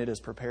throne and it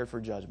is prepared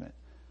for judgment.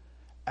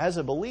 As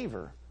a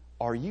believer,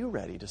 are you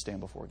ready to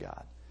stand before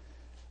God?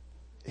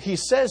 He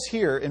says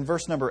here in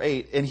verse number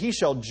 8, and He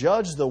shall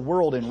judge the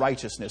world in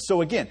righteousness.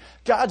 So again,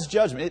 God's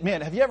judgment.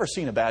 Man, have you ever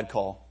seen a bad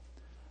call?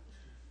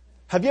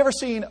 Have you ever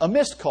seen a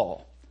missed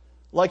call?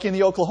 Like in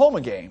the Oklahoma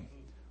game,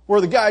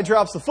 where the guy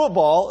drops the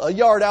football a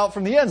yard out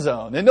from the end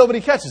zone and nobody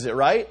catches it,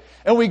 right?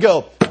 And we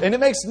go, and it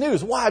makes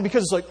news. Why?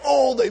 Because it's like,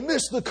 oh, they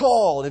missed the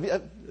call.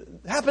 It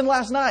happened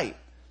last night.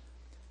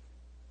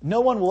 No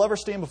one will ever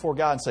stand before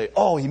God and say,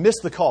 oh, he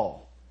missed the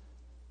call.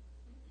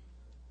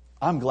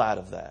 I'm glad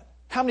of that.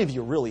 How many of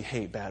you really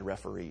hate bad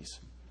referees?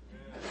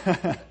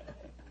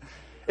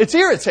 It's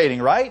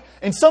irritating, right?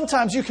 And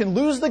sometimes you can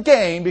lose the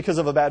game because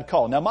of a bad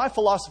call. Now, my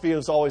philosophy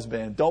has always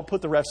been, don't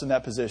put the refs in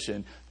that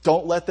position.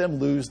 Don't let them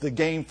lose the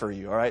game for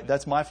you, all right?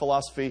 That's my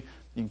philosophy.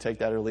 You can take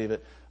that or leave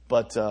it.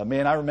 But,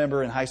 man, I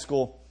remember in high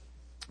school,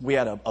 we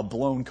had a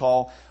blown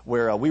call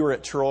where we were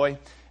at Troy,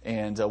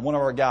 and one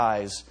of our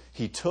guys,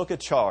 he took a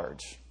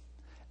charge.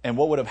 And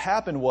what would have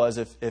happened was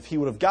if he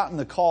would have gotten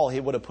the call, he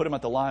would have put him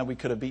at the line. We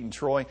could have beaten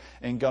Troy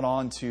and gone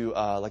on to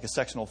like a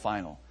sectional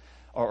final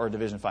or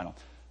division final.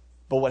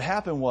 But what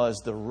happened was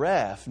the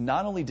ref,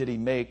 not only did he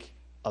make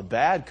a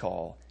bad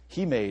call,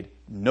 he made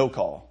no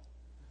call.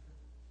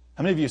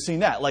 How many of you have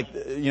seen that? Like,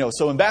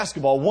 so in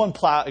basketball, one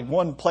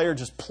player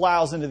just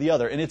plows into the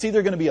other. And it's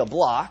either going to be a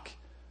block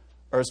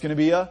or it's going to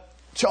be a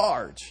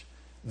charge.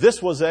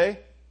 This was and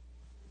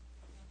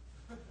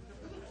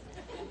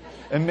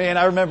man,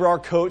 I remember our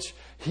coach,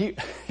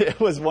 it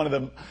was one of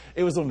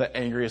the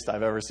angriest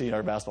I've ever seen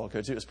our basketball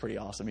coach. It was pretty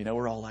awesome.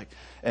 We're all like,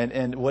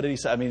 and what did he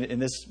say? I mean, in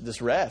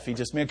this ref, he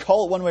just,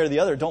 call it one way or the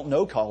other. Don't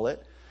no call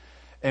it.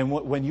 And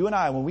when you and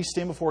I, when we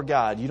stand before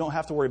God, you don't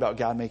have to worry about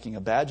God making a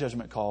bad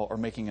judgment call or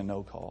making a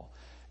no call.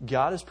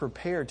 God is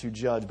prepared to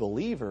judge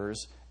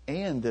believers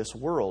and this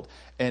world.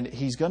 And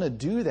He's going to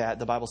do that,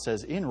 the Bible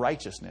says, in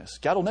righteousness.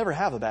 God will never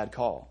have a bad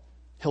call.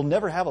 He'll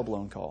never have a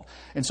blown call.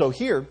 And so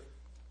here,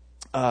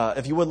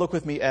 if you would look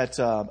with me at,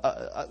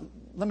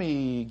 let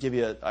me give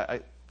you,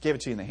 I gave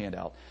it to you in the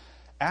handout.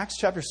 Acts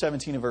chapter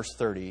 17 and verse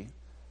 30.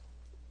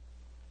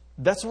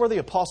 That's where the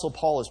Apostle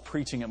Paul is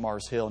preaching at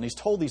Mars Hill. And he's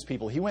told these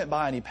people, he went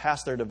by and he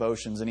passed their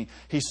devotions. And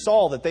he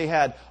saw that they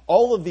had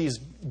all of these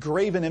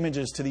graven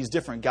images to these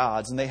different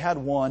gods. And they had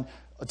one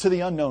to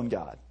the unknown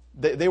God.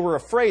 They were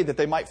afraid that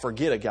they might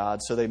forget a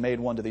God, so they made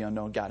one to the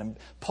unknown God. And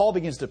Paul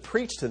begins to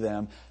preach to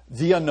them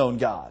the unknown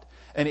God.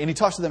 And he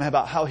talks to them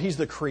about how He's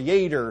the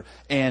Creator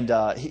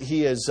and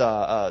He is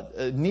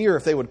near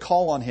if they would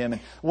call on Him.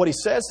 And what he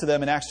says to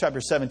them in Acts chapter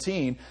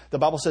 17, the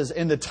Bible says,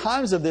 in the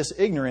times of this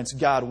ignorance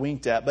God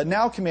winked at, but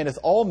now commandeth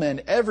all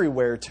men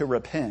everywhere to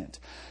repent.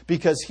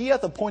 Because He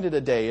hath appointed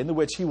a day in the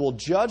which He will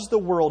judge the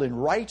world in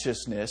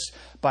righteousness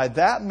by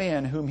that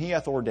man whom He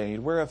hath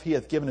ordained, whereof He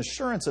hath given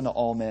assurance unto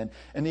all men,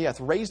 and He hath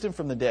raised Him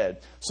from the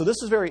dead. So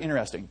this is very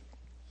interesting.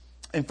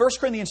 In 1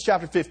 Corinthians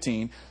chapter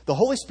 15, the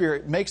Holy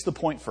Spirit makes the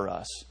point for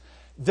us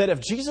that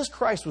if Jesus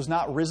Christ was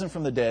not risen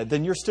from the dead,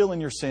 then you're still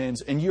in your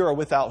sins and you are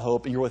without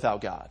hope and you're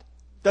without God.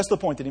 That's the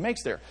point that he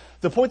makes there.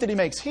 The point that he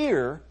makes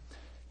here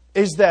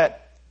is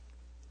that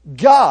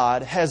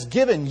God has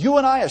given you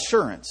and I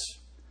assurance,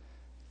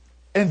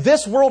 and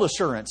this world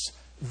assurance,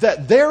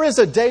 that there is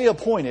a day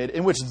appointed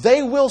in which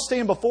they will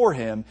stand before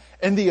Him,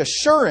 and the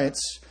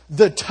assurance,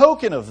 the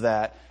token of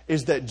that,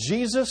 is that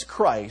Jesus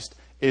Christ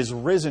is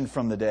risen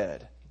from the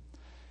dead.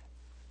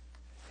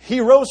 He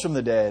rose from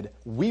the dead.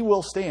 We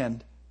will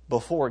stand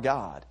before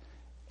God,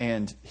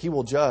 and He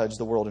will judge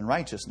the world in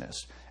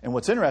righteousness. And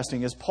what's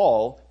interesting is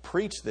Paul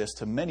preached this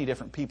to many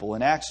different people.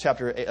 In Acts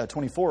chapter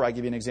 24, I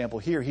give you an example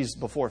here. He's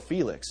before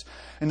Felix.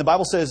 And the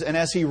Bible says, and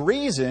as he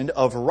reasoned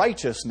of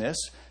righteousness,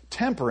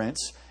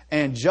 temperance,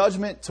 and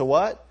judgment to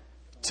what?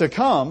 To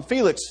come,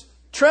 Felix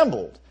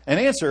trembled and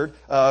answered,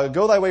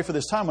 go thy way for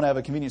this time. When I have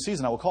a convenient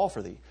season, I will call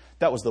for thee.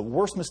 That was the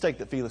worst mistake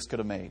that Felix could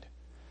have made.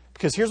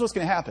 Because here's what's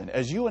going to happen.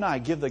 As you and I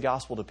give the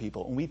gospel to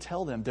people, and we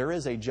tell them there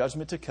is a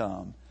judgment to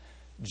come,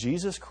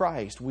 Jesus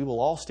Christ, we will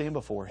all stand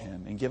before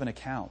Him and give an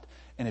account.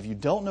 And if you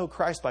don't know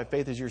Christ by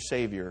faith as your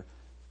Savior,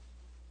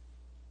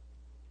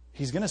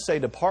 He's going to say,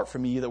 depart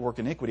from me, ye that work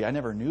iniquity. I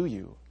never knew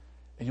you.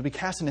 And you'll be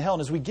cast into hell.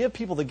 And as we give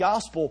people the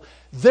gospel,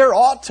 there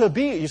ought to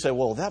be, you say,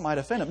 well, that might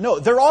offend them. No,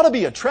 there ought to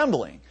be a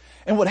trembling.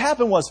 And what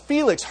happened was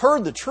Felix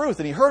heard the truth,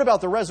 and he heard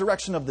about the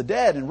resurrection of the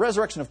dead and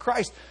resurrection of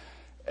Christ.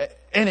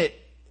 And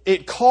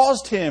it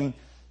caused him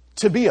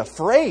to be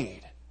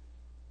afraid.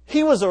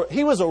 He was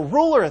a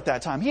ruler at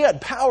that time. He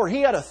had power.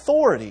 He had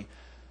authority.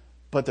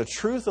 But the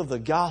truth of the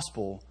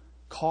gospel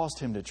caused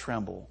him to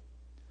tremble.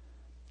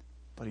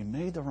 But he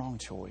made the wrong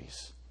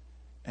choice.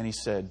 And he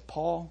said,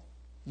 Paul,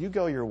 you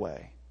go your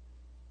way.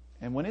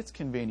 And when it's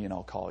convenient,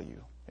 I'll call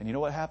you. And you know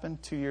what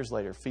happened? 2 years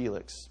later,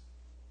 Felix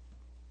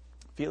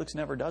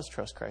never does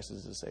trust Christ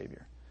as his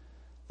Savior.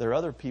 There are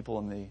other people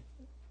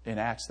in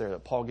Acts there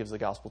that Paul gives the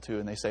gospel to,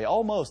 and they say,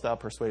 almost thou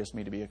persuadest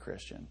me to be a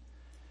Christian.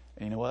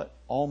 And you know what?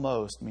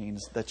 Almost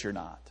means that you're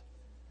not.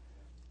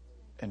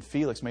 And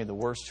Felix made the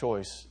worst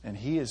choice, and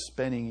he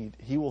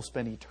will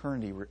spend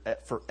eternity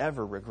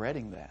forever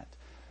regretting that.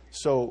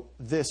 So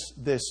this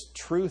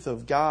truth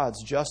of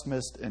God's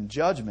justice and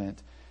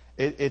judgment,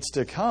 it's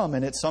to come,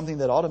 and it's something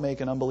that ought to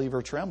make an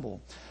unbeliever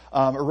tremble.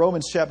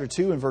 Romans chapter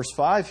 2 and verse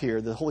 5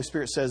 here, the Holy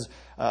Spirit says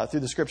through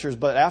the Scriptures,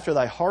 but after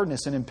thy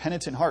hardness and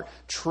impenitent heart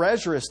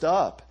treasurest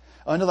up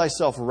unto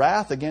thyself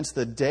wrath against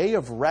the day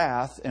of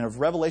wrath and of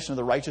revelation of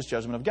the righteous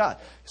judgment of God.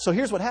 So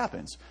here's what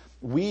happens.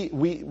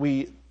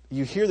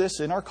 You hear this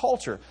in our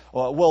culture.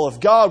 Well,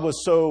 if God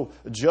was so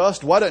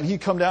just, why didn't He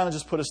come down and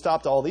just put a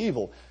stop to all the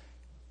evil?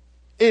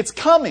 It's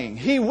coming.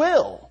 He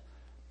will.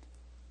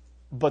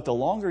 But the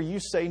longer you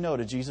say no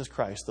to Jesus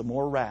Christ, the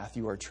more wrath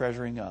you are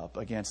treasuring up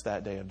against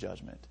that day of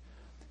judgment.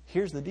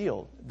 Here's the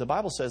deal. The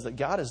Bible says that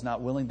God is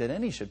not willing that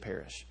any should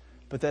perish,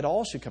 but that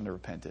all should come to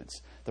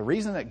repentance. The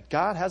reason that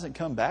God hasn't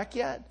come back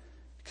yet,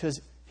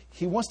 because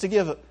He wants to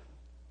give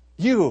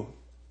you,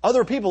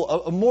 other people,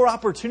 a more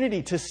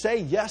opportunity to say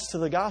yes to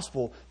the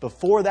gospel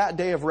before that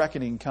day of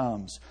reckoning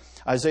comes.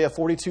 Isaiah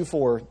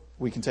 42:4,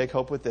 we can take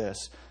hope with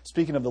this.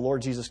 Speaking of the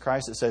Lord Jesus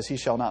Christ, it says, He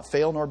shall not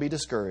fail nor be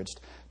discouraged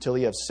till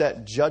He have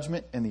set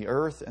judgment in the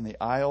earth, and the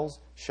isles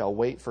shall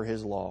wait for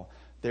His law.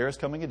 There is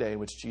coming a day in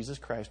which Jesus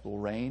Christ will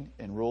reign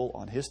and rule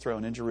on His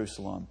throne in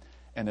Jerusalem,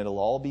 and it'll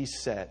all be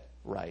set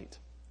right.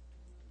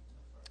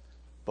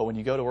 But when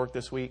you go to work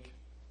this week,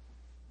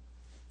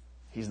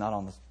 He's not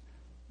on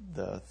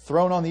the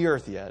throne on the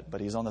earth yet,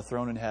 but He's on the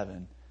throne in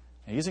heaven.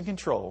 And He's in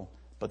control,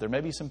 but there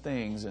may be some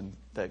things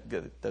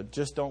that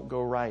just don't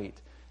go right.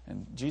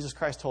 And Jesus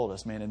Christ told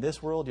us, man, in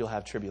this world you'll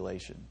have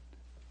tribulation.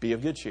 Be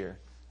of good cheer.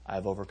 I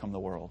have overcome the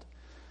world.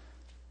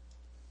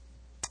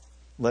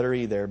 Letter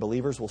E there,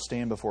 believers will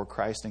stand before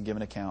Christ and give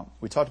an account.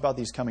 We talked about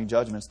these coming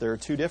judgments. There are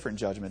two different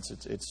judgments.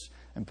 It's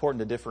important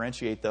to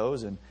differentiate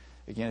those. And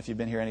again, if you've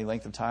been here any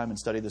length of time and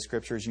studied the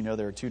Scriptures, you know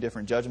there are two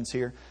different judgments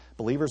here.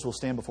 Believers will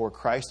stand before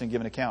Christ and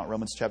give an account.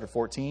 Romans chapter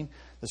 14,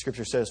 the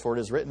Scripture says, For it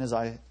is written, As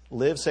I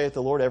live, saith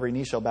the Lord, every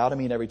knee shall bow to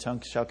me, and every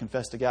tongue shall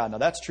confess to God. Now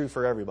that's true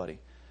for everybody.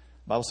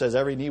 The Bible says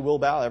every knee will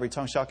bow, every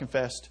tongue shall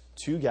confess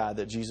to God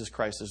that Jesus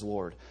Christ is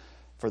Lord.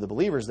 For the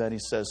believers then, he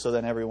says, so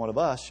then every one of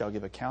us shall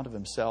give account of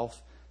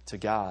himself to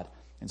God.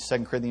 In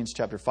 2 Corinthians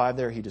chapter 5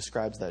 there, he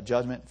describes that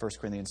judgment. 1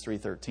 Corinthians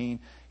 3:13,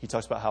 he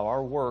talks about how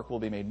our work will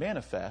be made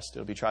manifest.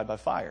 It'll be tried by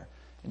fire.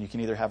 And you can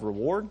either have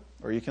reward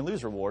or you can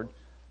lose reward.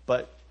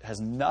 But has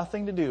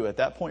nothing to do at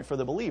that point for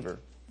the believer,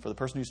 for the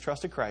person who's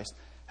trusted Christ,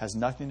 has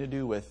nothing to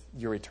do with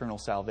your eternal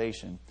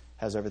salvation.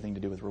 Has everything to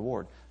do with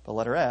reward. But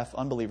letter F,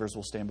 unbelievers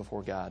will stand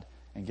before God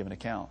and give an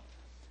account.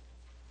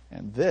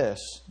 And this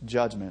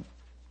judgment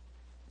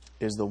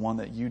is the one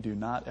that you do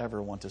not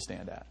ever want to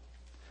stand at.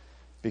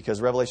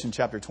 Because Revelation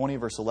chapter 20,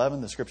 verse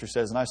 11, the Scripture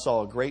says, And I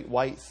saw a great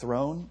white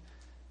throne,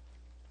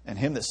 and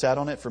him that sat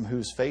on it, from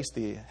whose face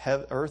the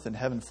earth and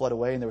heaven fled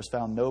away, and there was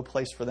found no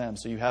place for them.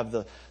 So you have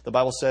the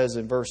Bible says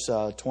in verse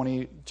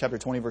 20, chapter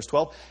 20, verse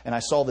 12, And I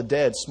saw the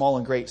dead, small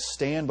and great,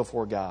 stand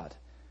before God.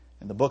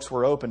 And the books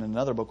were open, and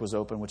another book was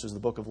open, which is the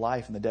book of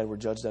life, and the dead were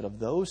judged out of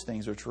those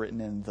things which were written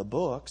in the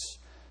books,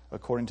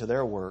 according to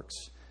their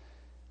works.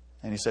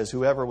 And he says,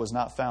 Whoever was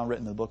not found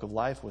written in the book of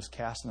life was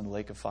cast into the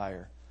lake of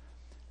fire.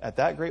 At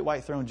that great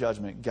white throne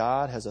judgment,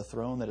 God has a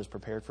throne that is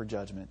prepared for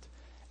judgment.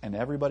 And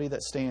everybody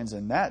that stands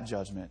in that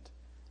judgment,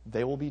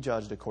 they will be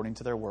judged according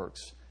to their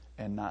works.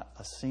 And not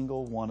a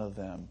single one of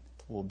them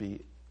will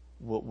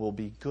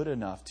be good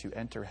enough to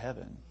enter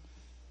heaven.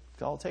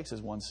 All it takes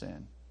is one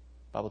sin.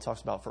 The Bible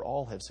talks about for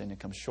all have sinned and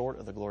come short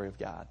of the glory of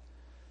God.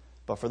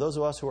 But for those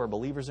of us who are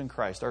believers in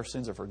Christ, our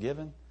sins are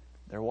forgiven.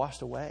 They're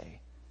washed away.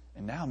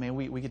 And now, man,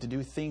 we get to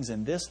do things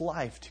in this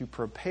life to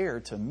prepare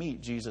to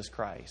meet Jesus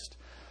Christ.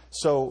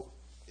 So,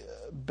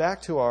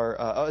 back to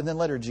our, and then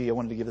letter G, I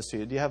wanted to give this to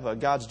you. Do you have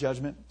God's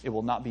judgment? It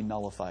will not be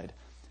nullified.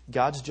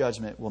 God's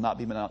judgment will not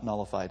be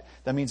nullified.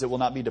 That means it will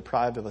not be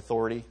deprived of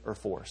authority or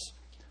force.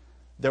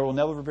 There will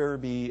never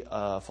be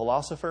a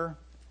philosopher,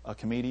 a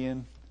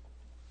comedian.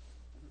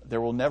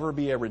 There will never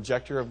be a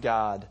rejecter of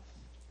God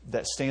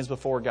that stands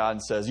before God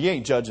and says, You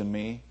ain't judging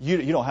me.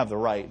 You don't have the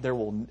right.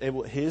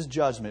 His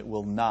judgment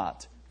will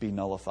not be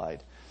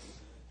nullified.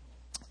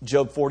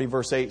 Job 40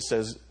 verse 8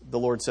 says, the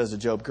Lord says to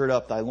Job, Gird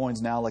up thy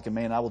loins now like a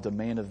man, I will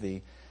demand of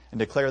thee, and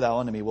declare thou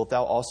unto me, Wilt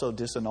thou also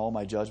disannul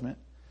my judgment?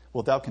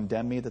 Wilt thou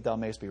condemn me that thou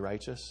mayest be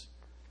righteous?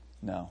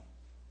 No.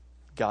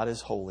 God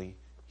is holy.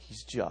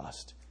 He's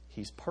just.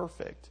 He's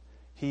perfect.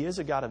 He is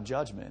a God of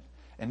judgment,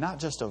 and not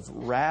just of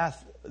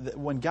wrath.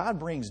 When God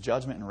brings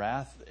judgment and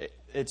wrath,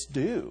 it's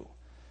due.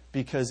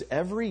 Because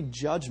every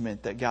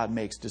judgment that God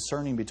makes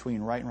discerning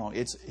between right and wrong,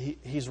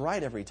 He's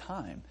right every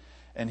time.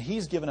 And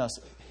He's given us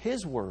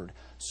His Word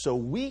so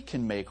we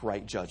can make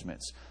right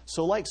judgments.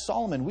 So like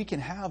Solomon, we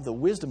can have the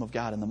wisdom of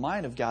God and the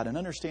mind of God and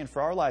understand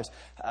for our lives.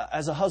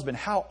 As a husband,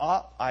 how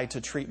ought I to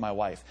treat my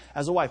wife?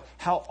 As a wife,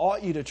 how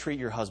ought you to treat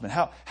your husband?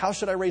 How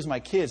should I raise my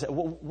kids?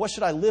 What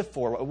should I live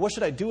for? What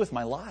should I do with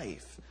my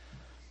life?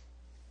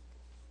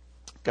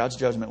 God's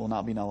judgment will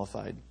not be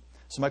nullified.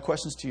 So my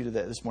questions to you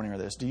this morning are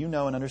this. Do you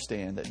know and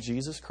understand that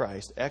Jesus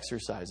Christ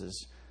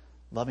exercises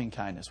loving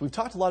kindness? We've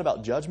talked a lot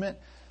about judgment,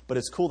 but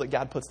it's cool that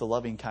God puts the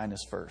loving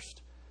kindness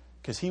first,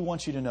 because He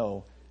wants you to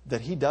know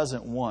that He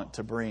doesn't want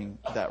to bring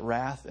that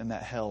wrath and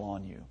that hell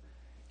on you.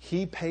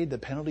 He paid the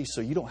penalty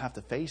so you don't have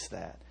to face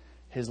that.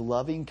 His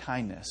loving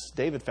kindness.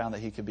 David found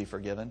that he could be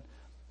forgiven.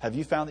 Have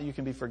you found that you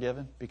can be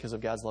forgiven because of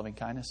God's loving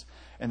kindness?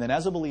 And then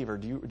as a believer,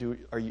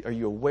 are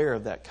you aware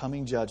of that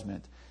coming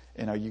judgment?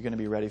 And are you going to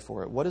be ready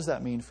for it? What does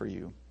that mean for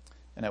you?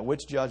 And at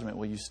which judgment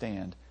will you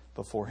stand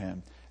before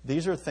Him?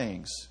 These are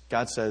things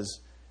God says,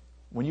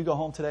 when you go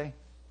home today,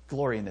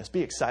 glory in this.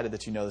 Be excited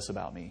that you know this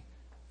about me.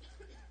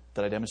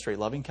 That I demonstrate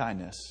loving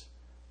kindness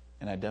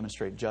and I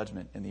demonstrate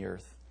judgment in the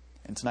earth.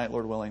 And tonight,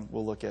 Lord willing,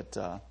 we'll look at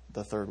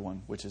the third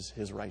one, which is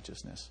His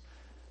righteousness.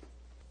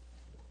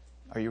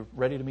 Are you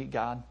ready to meet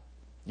God?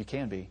 You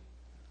can be.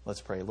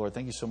 Let's pray. Lord,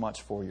 thank you so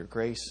much for your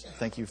grace.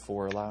 Thank you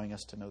for allowing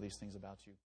us to know these things about you.